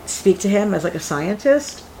speak to him as like a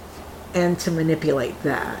scientist and to manipulate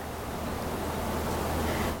that.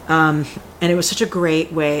 And it was such a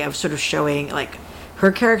great way of sort of showing, like,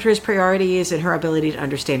 her character's priorities and her ability to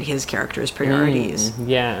understand his character's priorities.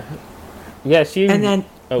 Yeah, she... And then...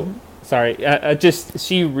 Oh, sorry.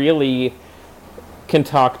 She really can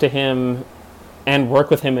talk to him and work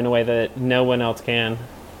with him in a way that no one else can.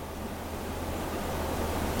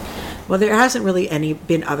 Well, there hasn't really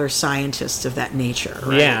been other scientists of that nature,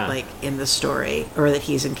 right? Yeah. Like in the story, or that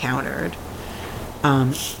he's encountered.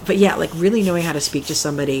 But yeah, like really knowing how to speak to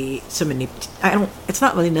somebody, it's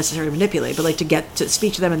not really necessarily to manipulate, but like to get to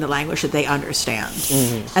speak to them in the language that they understand.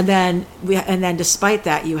 Mm-hmm. And then despite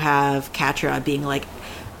that, you have Catra being like,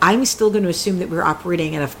 I'm still going to assume that we're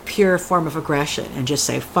operating in a pure form of aggression and just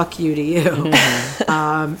say, fuck you to you.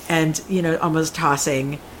 Mm-hmm. And, you know, almost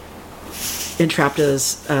tossing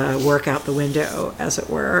Entrapta's work out the window, as it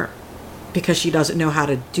were, because she doesn't know how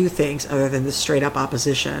to do things other than the straight up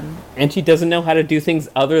opposition. And she doesn't know how to do things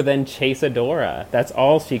other than chase Adora. That's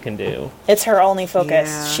all she can do. It's her only focus.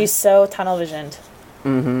 Yeah. She's so tunnel visioned.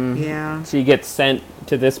 Mm-hmm. Yeah. She gets sent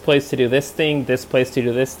to this place to do this place to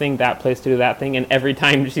do this thing, that place to do that thing, and every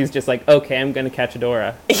time she's just like, okay, I'm going to catch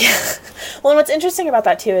Adora. Yeah. Well, and what's interesting about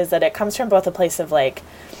that, too, is that it comes from both a place of, like,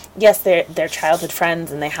 yes, they're childhood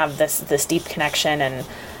friends, and they have this deep connection, and,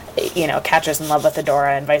 you know, Catra's in love with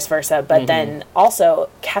Adora and vice versa, but then also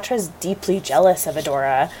Catra's deeply jealous of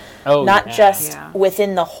Adora, not just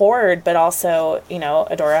within the Horde, but also, you know,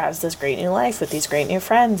 Adora has this great new life with these great new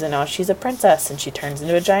friends, and now she's a princess, and she turns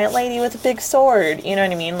into a giant lady with a big sword, you know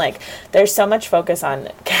what I mean? Like, there's so much focus on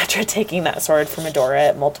Catra taking that sword from Adora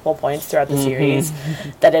at multiple points throughout the series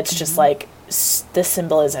that it's just like, the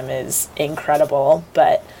symbolism is incredible,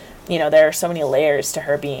 but you know, there are so many layers to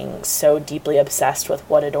her being so deeply obsessed with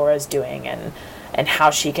what Adora's doing and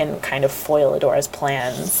how she can kind of foil Adora's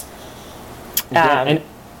plans.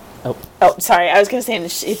 Sorry, I was going to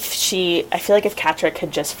say, I feel like if Catra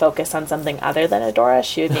could just focus on something other than Adora,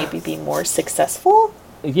 she would maybe be more successful.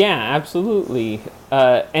 Yeah, absolutely.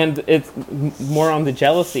 And it's more on the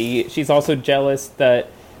jealousy. She's also jealous that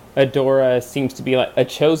Adora seems to be like a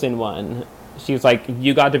chosen one. She's like,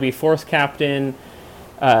 you got to be Force Captain.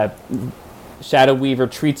 Shadow Weaver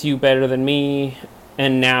treats you better than me,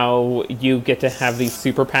 and now you get to have these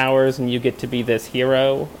superpowers and you get to be this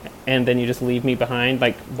hero, and then you just leave me behind.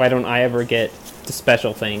 Like, why don't I ever get the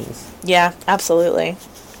special things? Yeah, absolutely.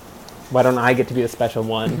 Why don't I get to be the special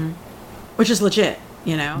one? Which is legit,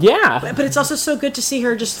 you know? Yeah. But it's also so good to see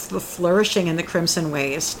her just flourishing in the Crimson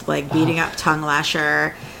Waste, like beating up Tongue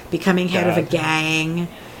Lasher, becoming head of a gang,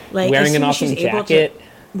 like wearing an awesome jacket.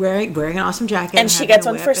 Wearing an awesome jacket. And she gets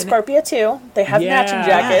one for Scorpia, too. They have matching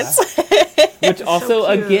jackets. Which also,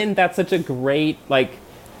 again, that's such a great, like,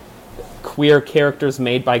 queer characters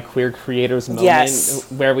made by queer creators moment,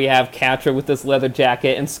 where we have Catra with this leather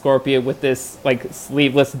jacket and Scorpia with this, like,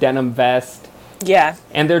 sleeveless denim vest. Yeah.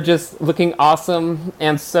 And they're just looking awesome,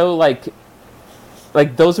 and so, like,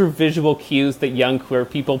 those are visual cues that young queer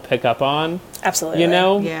people pick up on. Absolutely. You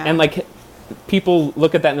know? Yeah. And, like, people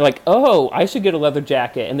look at that and they're like, oh, I should get a leather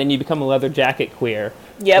jacket, and then you become a leather jacket queer.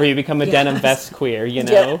 Or you become a denim vest queer, you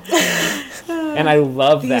know? And I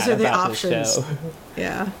love These that are the about options. the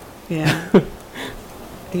show. Yeah.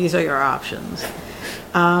 These are your options.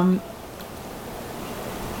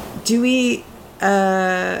 Do we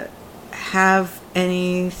have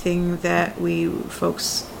anything that we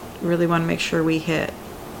folks really want to make sure we hit?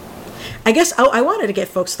 I guess I wanted to get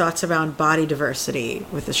folks' thoughts around body diversity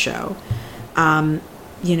with the show.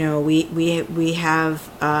 You know, we have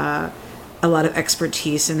a lot of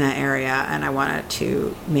expertise in that area, and I wanted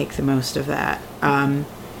to make the most of that.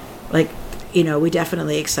 Like, you know, we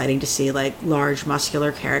definitely exciting to see like large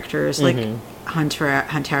muscular characters like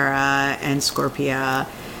Huntara and Scorpia.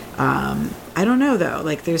 I don't know though.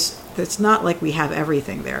 Like, it's not like we have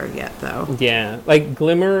everything there yet though. Yeah, like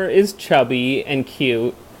Glimmer is chubby and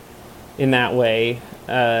cute in that way.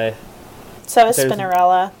 So is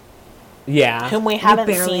Spinnerella. Yeah. Whom we haven't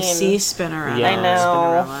barely seen. see Spinnerella.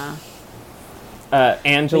 Yeah. I know.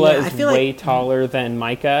 Angela is way like taller than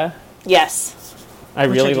Micah. Yes. I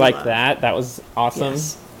really love. like that. That was awesome.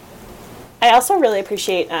 Yes. I also really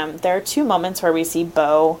appreciate, there are two moments where we see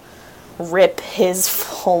Bo rip his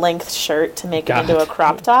full-length shirt to make it into a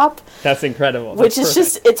crop top. That's incredible. Which is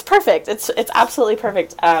just, it's perfect. It's absolutely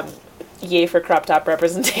perfect. Yay for crop top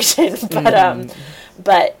representation.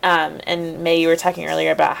 But, and May, you were talking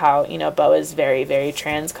earlier about how, you know, Bo is very, very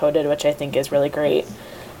trans-coded, which I think is really great.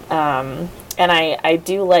 And I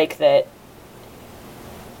do like that,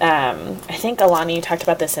 I think, Alana, you talked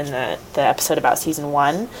about this in the episode about season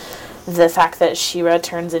 1, the fact that She-Ra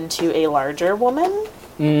turns into a larger woman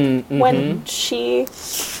when she...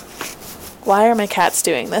 Why are my cats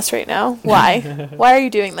doing this right now? Why? Why are you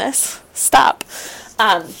doing this? Stop.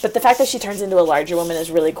 But the fact that she turns into a larger woman is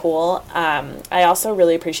really cool. I also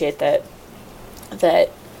really appreciate that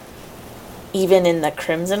even in the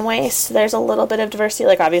Crimson Waste, there's a little bit of diversity.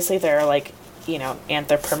 Like, obviously, there are, like,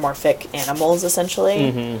 anthropomorphic animals,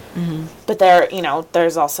 essentially. But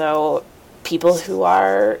there's also people who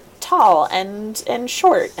are tall and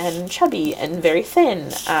short and chubby and very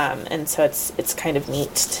thin, and so it's kind of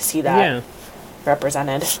neat to see that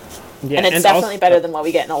represented. Yeah, and it's definitely better than what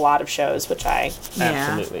we get in a lot of shows, which I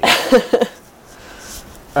absolutely.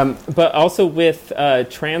 But also with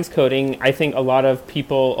transcoding, I think a lot of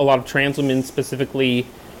trans women specifically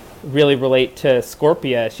really relate to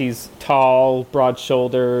Scorpia. She's tall,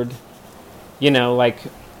 broad-shouldered,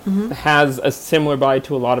 has a similar body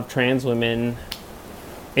to a lot of trans women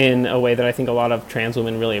in a way that I think a lot of trans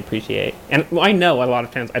women really appreciate. And I know a lot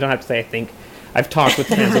of trans, I don't have to say I think, I've talked with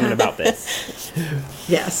trans women about this.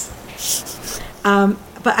 Yes.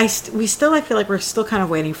 But I feel like we're still kind of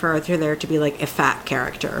waiting for there to be like a fat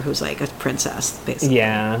character who's like a princess, basically.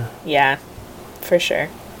 Yeah. Yeah, for sure.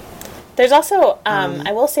 There's also,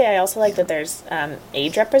 I will say I also like that there's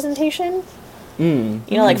age representation.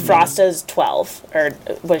 Like Frosta's 12, or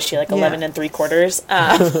what is she, like 11 and 3/4?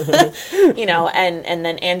 And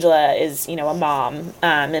then Angela is, a mom.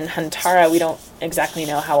 And Huntara, we don't exactly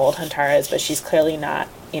know how old Huntara is, but she's clearly not,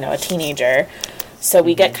 a teenager. So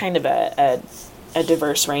we get kind of a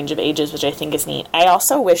diverse range of ages, which I think is neat. I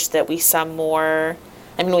also wish that we saw more.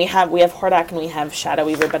 I mean, we have HuntaraThe and we have Shadow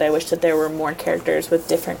Weaver, but I wish that there were more characters with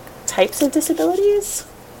different types of disabilities.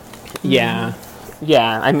 Yeah.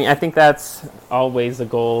 Yeah, I mean, I think that's always a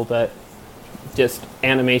goal, but just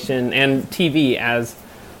animation and TV as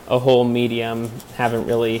a whole medium haven't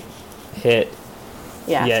really hit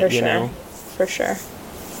yet, For sure.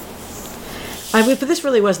 But this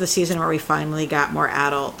really was the season where we finally got more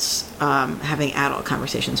adults having adult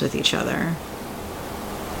conversations with each other.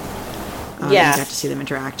 You got to see them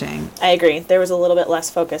interacting. I agree. There was a little bit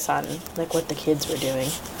less focus on like what the kids were doing.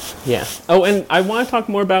 Yeah. Oh, and I want to talk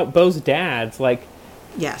more about Beau's dads.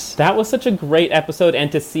 Yes. That was such a great episode,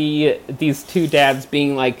 and to see these two dads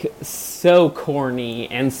being so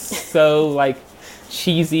corny and so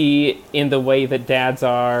cheesy in the way that dads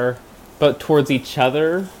are, but towards each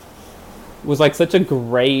other, was such a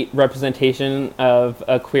great representation of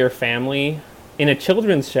a queer family in a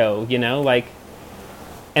children's show,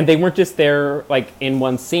 and they weren't just there in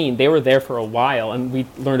one scene. They were there for a while, and we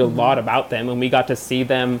learned a lot about them, and we got to see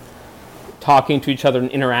them talking to each other and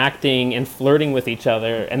interacting and flirting with each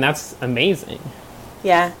other, and that's amazing.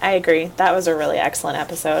 Yeah, I agree. That was a really excellent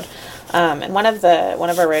episode. And one of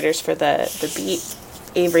our writers for the Beat,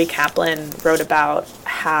 Avery Kaplan, wrote about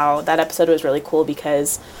how that episode was really cool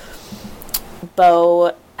because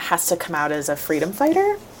Beau has to come out as a freedom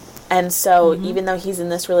fighter. And so even though he's in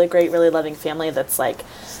this really great, really loving family that's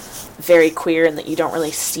very queer and that you don't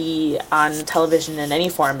really see on television in any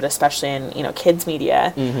form, but especially in, kids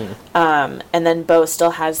media. And then Beau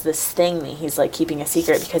still has this thing that he's keeping a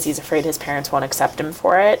secret because he's afraid his parents won't accept him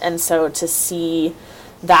for it. And so to see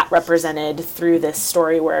that represented through this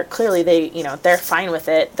story where clearly they're fine with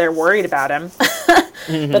it. They're worried about him,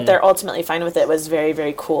 but they're ultimately fine with it was very,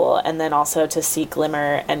 very cool. And then also to see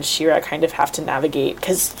Glimmer and Shira kind of have to navigate.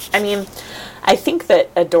 Because, I think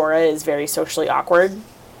that Adora is very socially awkward.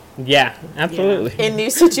 Yeah, absolutely. In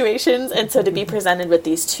new situations. And so to be presented with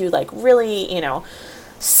these two, really,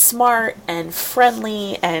 smart and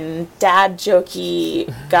friendly and dad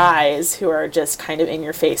jokey guys who are just kind of in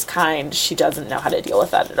your face kind, she doesn't know how to deal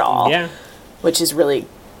with that at all. Yeah. Which is really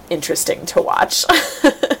interesting to watch.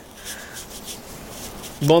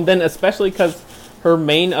 Well, then especially because her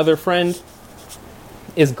main other friend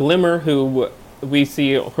is Glimmer, who we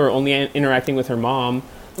see her only interacting with her mom.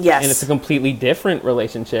 Yes. And it's a completely different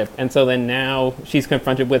relationship. And so then now she's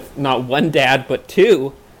confronted with not one dad, but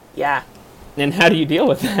two. Yeah. And how do you deal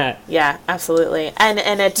with that? Yeah, absolutely. And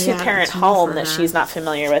a two-parent home that she's not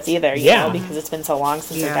familiar with either, you know, because it's been so long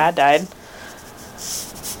since her dad died.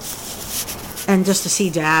 And just to see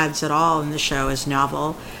dads at all in the show is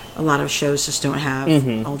novel. A lot of shows just don't have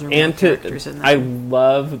older male characters in them. I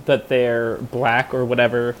love that they're black or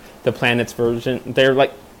whatever the planet's version. They're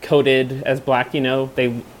coded as black,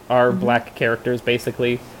 they are black characters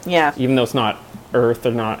basically. Yeah. Even though it's not Earth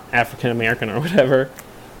or not African American or whatever.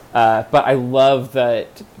 But I love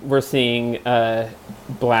that we're seeing a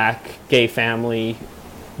black gay family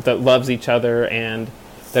that loves each other and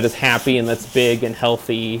that is happy and that's big and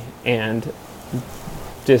healthy and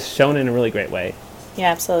just shown in a really great way.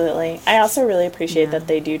 Yeah, absolutely. I also really appreciate that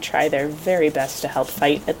they do try their very best to help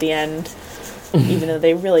fight at the end. Even though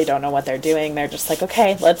they really don't know what they're doing, they're just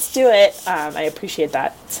okay, let's do it. I appreciate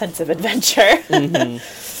that sense of adventure.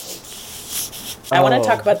 I want to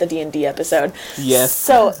talk about the D&D episode. Yes.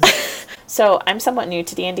 So So I'm somewhat new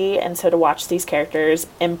to D&D, and so to watch these characters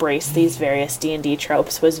embrace these various D&D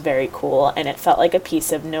tropes was very cool, and it felt like a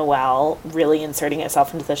piece of Noelle really inserting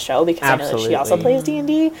itself into the show, because I know that she also plays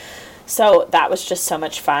D&D. So that was just so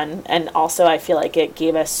much fun, and also I feel like it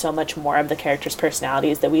gave us so much more of the characters'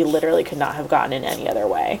 personalities that we literally could not have gotten in any other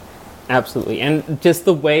way. Absolutely, and just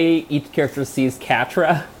the way each character sees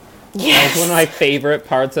Catra, that was one of my favorite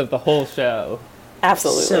parts of the whole show.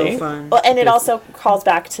 Absolutely. So fun. Well, and it also calls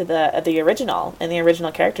back to the original and the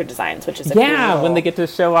original character designs, which is a cool when they get to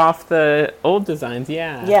show off the old designs,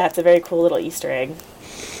 Yeah, it's a very cool little Easter egg.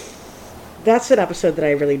 That's an episode that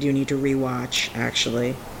I really do need to rewatch,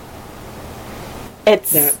 actually.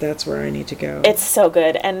 That's where I need to go. It's so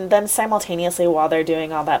good. And then simultaneously, while they're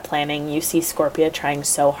doing all that planning, you see Scorpia trying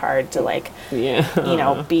so hard to, like, be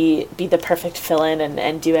the perfect fill-in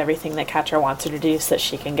and do everything that Catra wants her to do so that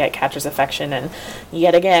she can get Catra's affection. And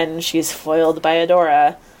yet again, she's foiled by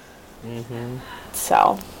Adora. Mm-hmm.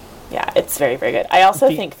 So, yeah, it's very, very good. I also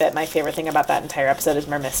think that my favorite thing about that entire episode is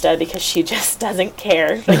Mermista, because she just doesn't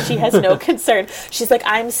care. Like, she has no concern. She's like,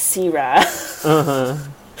 I'm Sira. Uh-huh.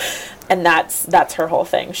 And that's her whole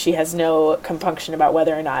thing. She has no compunction about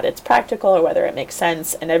whether or not it's practical or whether it makes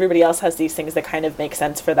sense. And everybody else has these things that kind of make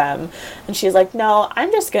sense for them. And she's like, no,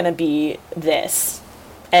 I'm just going to be this.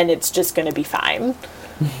 And it's just going to be fine.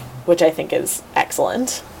 Which I think is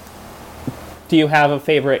excellent. Do you have a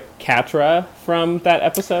favorite Catra from that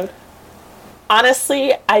episode?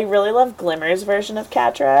 Honestly, I really love Glimmer's version of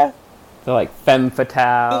Catra. The, like, femme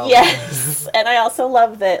fatale. Yes. And I also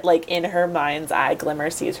love that, like, in her mind's eye,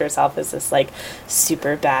 Glimmer sees herself as this, like,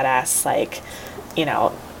 super badass, like, you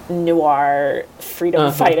know, noir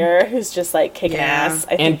freedom fighter who's just, like, kicking ass.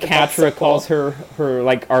 I think Catra calls her,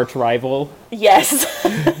 like, arch rival. Yes.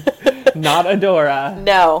 Not Adora.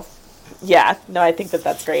 No. Yeah. No, I think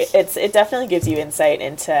that's great. It definitely gives you insight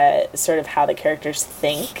into sort of how the characters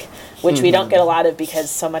think, which we don't get a lot of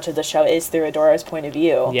because so much of the show is through Adora's point of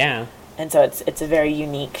view. Yeah. And so it's a very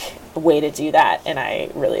unique way to do that, and I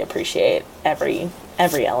really appreciate every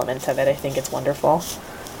element of it. I think it's wonderful.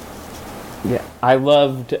 Yeah, I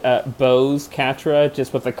loved Bo's Catra,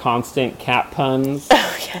 just with the constant cat puns.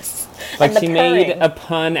 Oh, yes. Like, she made a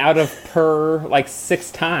pun out of purr, like,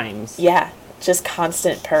 6 times. Yeah, just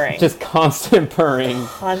constant purring. Constant purring.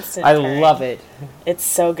 I love it. It's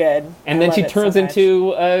so good. And then she turns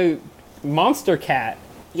into a monster cat.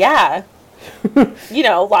 Yeah. You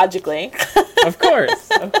know, logically. Of course.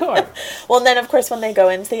 Well, and then, of course, when they go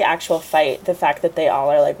into the actual fight, the fact that they all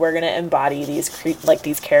are like, we're going to embody these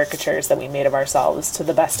these caricatures that we made of ourselves to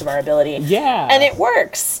the best of our ability. Yeah. And it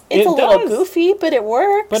works. It's a little goofy, but it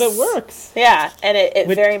works. Yeah, and it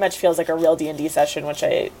very much feels like a real D&D session, which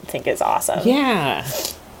I think is awesome. Yeah.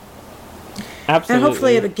 Absolutely. And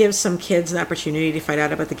hopefully it gives some kids an opportunity to find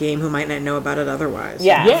out about the game who might not know about it otherwise.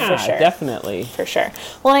 Yeah, for sure. Definitely. For sure.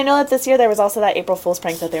 Well, I know that this year there was also that April Fool's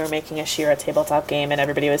prank that they were making a She-Ra tabletop game, and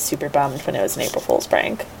everybody was super bummed when it was an April Fool's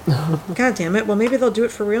prank. God damn it. Well, maybe they'll do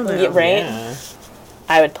it for real now. Yeah, right? Yeah.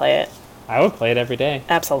 I would play it. I would play it every day.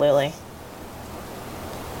 Absolutely.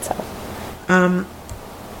 So.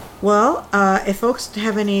 Well, if folks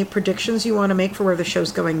have any predictions you want to make for where the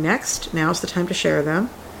show's going next, now's the time to share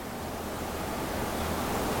them.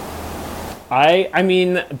 I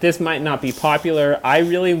mean, this might not be popular. I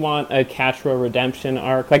really want a Catra redemption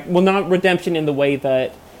arc. Like, well, not redemption in the way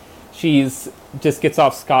that she's just gets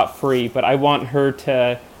off scot-free, but I want her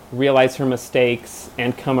to realize her mistakes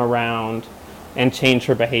and come around and change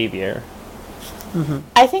her behavior. Mm-hmm.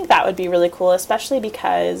 I think that would be really cool, especially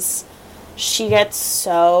because she gets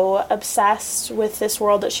so obsessed with this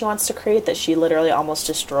world that she wants to create that she literally almost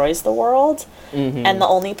destroys the world. Mm-hmm. And the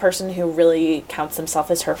only person who really counts himself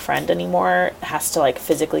as her friend anymore has to, like,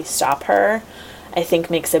 physically stop her. I think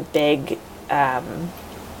makes a big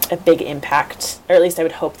impact, or at least I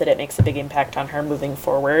would hope that it makes a big impact on her moving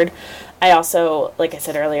forward. I also, like I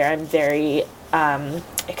said earlier, I'm very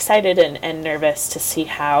excited and nervous to see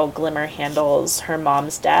how Glimmer handles her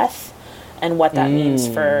mom's death. And what that means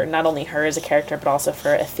for not only her as a character, but also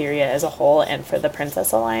for Etheria as a whole and for the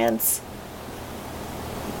Princess Alliance.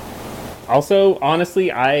 Also,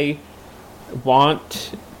 honestly, I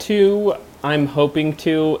want to, I'm hoping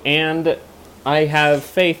to, and I have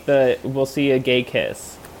faith that we'll see a gay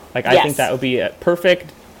kiss. Like, I think that would be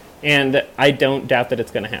perfect, and I don't doubt that it's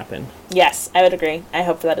going to happen. Yes, I would agree. I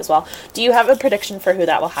hope for that as well. Do you have a prediction for who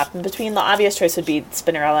that will happen between? The obvious choice would be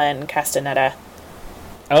Spinnerella and Castaneda.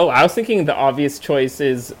 Oh, I was thinking the obvious choice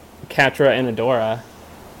is Catra and Adora.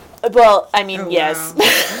 Well, I mean, yes. Wow.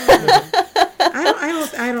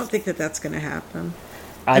 I don't think that that's going to happen.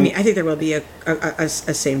 I mean, I think there will be a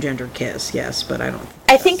same-gender kiss, yes, but I don't.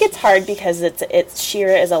 I think it's hard because it's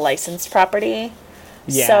She-Ra is a licensed property.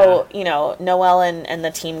 Yeah. So, Noelle and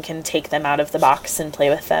the team can take them out of the box and play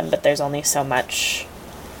with them, but there's only so much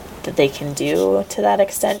that they can do to that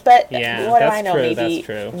extent. But what do I know?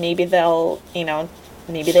 Maybe they'll,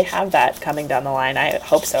 maybe they have that coming down the line. I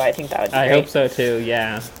hope so. I think that would be great. I hope so too,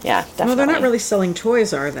 yeah. Yeah, definitely. Well, they're not really selling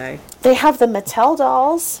toys, are they? They have the Mattel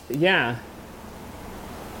dolls. Yeah.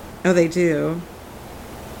 Oh, they do?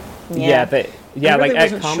 Yeah, like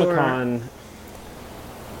at Comic-Con... Sure.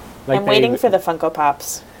 I'm waiting for the Funko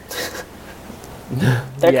Pops.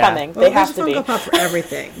 They're coming. They have to be. Funko Pop for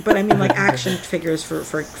everything, but I mean like action figures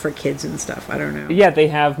for kids and stuff. I don't know. Yeah, they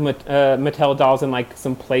have Mattel dolls and like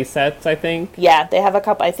some play sets, I think. Yeah, they have a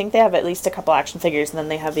couple. I think they have at least a couple action figures, and then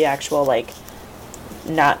they have the actual like,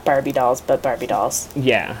 not Barbie dolls, but Barbie dolls.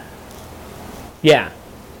 Yeah.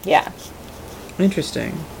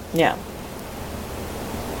 Interesting. Yeah.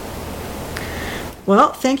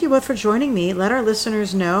 Well, thank you both for joining me. Let our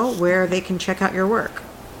listeners know where they can check out your work.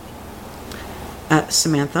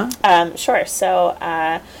 Samantha? Sure. So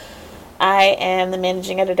I am the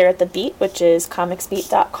managing editor at The Beat, which is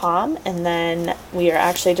comicsbeat.com. And then we are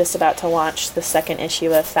actually just about to launch the second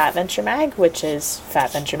issue of Fatventure Mag, which is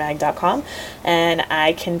fatventuremag.com. And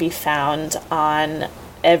I can be found on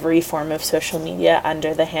every form of social media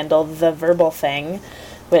under the handle The Verbal Thing,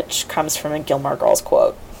 which comes from a Gilmore Girls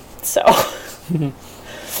quote. So... And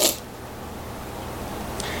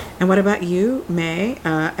what about you, May?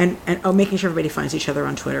 And making sure everybody finds each other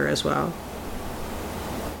on Twitter as well.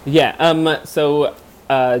 Yeah. So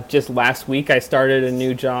just last week I started a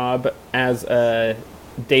new job as a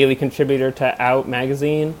daily contributor to Out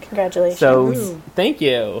magazine. Congratulations. So thank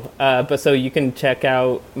you. But so you can check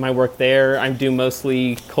out my work there. I do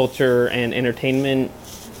mostly culture and entertainment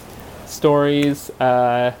stories.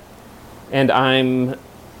 And I'm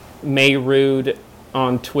Mey Rude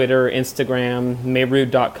on Twitter, Instagram,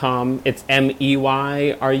 meyrude.com. It's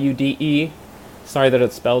MEYRUDE. Sorry that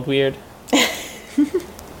it's spelled weird.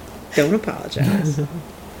 Don't apologize.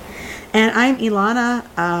 And I'm Ilana,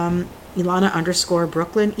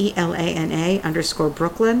 Ilana_Brooklyn,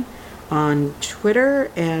 ELANA_Brooklyn on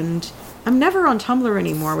Twitter, and I'm never on Tumblr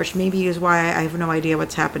anymore, which maybe is why I have no idea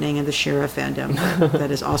what's happening in the She-Ra fandom.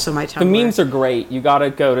 That is also my Tumblr. The memes are great. You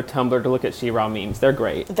gotta go to Tumblr to look at She-Ra memes. They're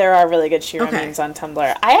great. There are really good She-Ra memes on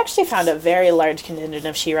Tumblr. I actually found a very large contingent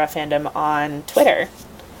of She-Ra fandom on Twitter.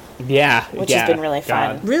 Yeah. Which has been really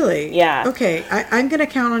fun. God. Really? Yeah. Okay, I'm going to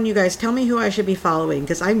count on you guys. Tell me who I should be following,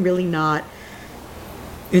 because I'm really not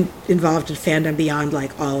involved in fandom beyond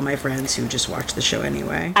like all of my friends who just watch the show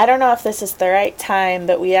anyway. I don't know if this is the right time,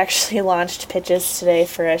 but we actually launched pitches today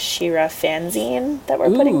for a She-Ra fanzine that we're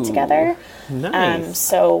putting together. Nice.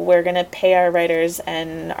 So we're going to pay our writers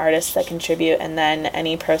and artists that contribute, and then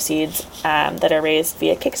any proceeds that are raised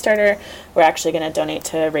via Kickstarter, we're actually going to donate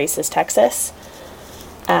to RAICES Texas.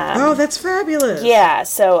 Oh, that's fabulous. Yeah,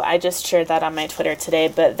 so I just shared that on my Twitter today,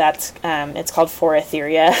 but that's it's called For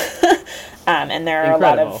Etheria. And there are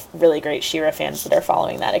Incredible. a lot of really great She-Ra fans that are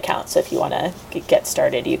following that account, so if you want to get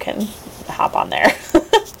started, you can hop on there.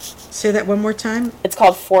 Say that one more time. It's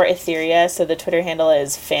called For Etheria, so the Twitter handle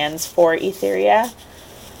is Fans for Etheria,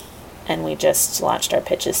 and we just launched our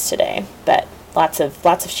pitches today, but lots of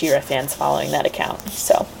She-Ra fans following that account,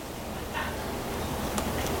 so.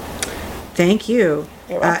 Thank you.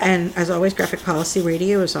 You're welcome. And as always, Graphic Policy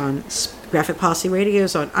Radio is on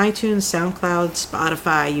iTunes, SoundCloud,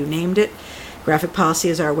 Spotify, you named it. Graphic Policy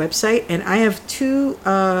is our website, and I have 2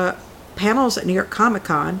 panels at New York Comic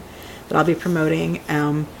Con that I'll be promoting,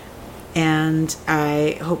 and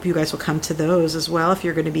I hope you guys will come to those as well if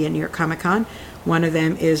you're going to be at New York Comic Con. One of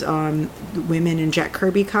them is on women in Jack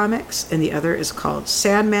Kirby comics, and the other is called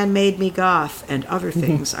Sandman Made Me Goth and Other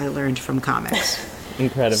Things I Learned from Comics.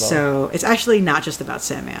 Incredible. So it's actually not just about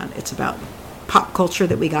Sandman. It's about pop culture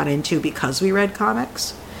that we got into because we read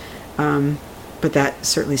comics. But that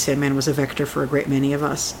certainly Sandman was a vector for a great many of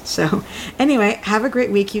us. So anyway, have a great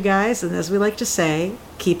week, you guys. And as we like to say,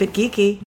 keep it geeky.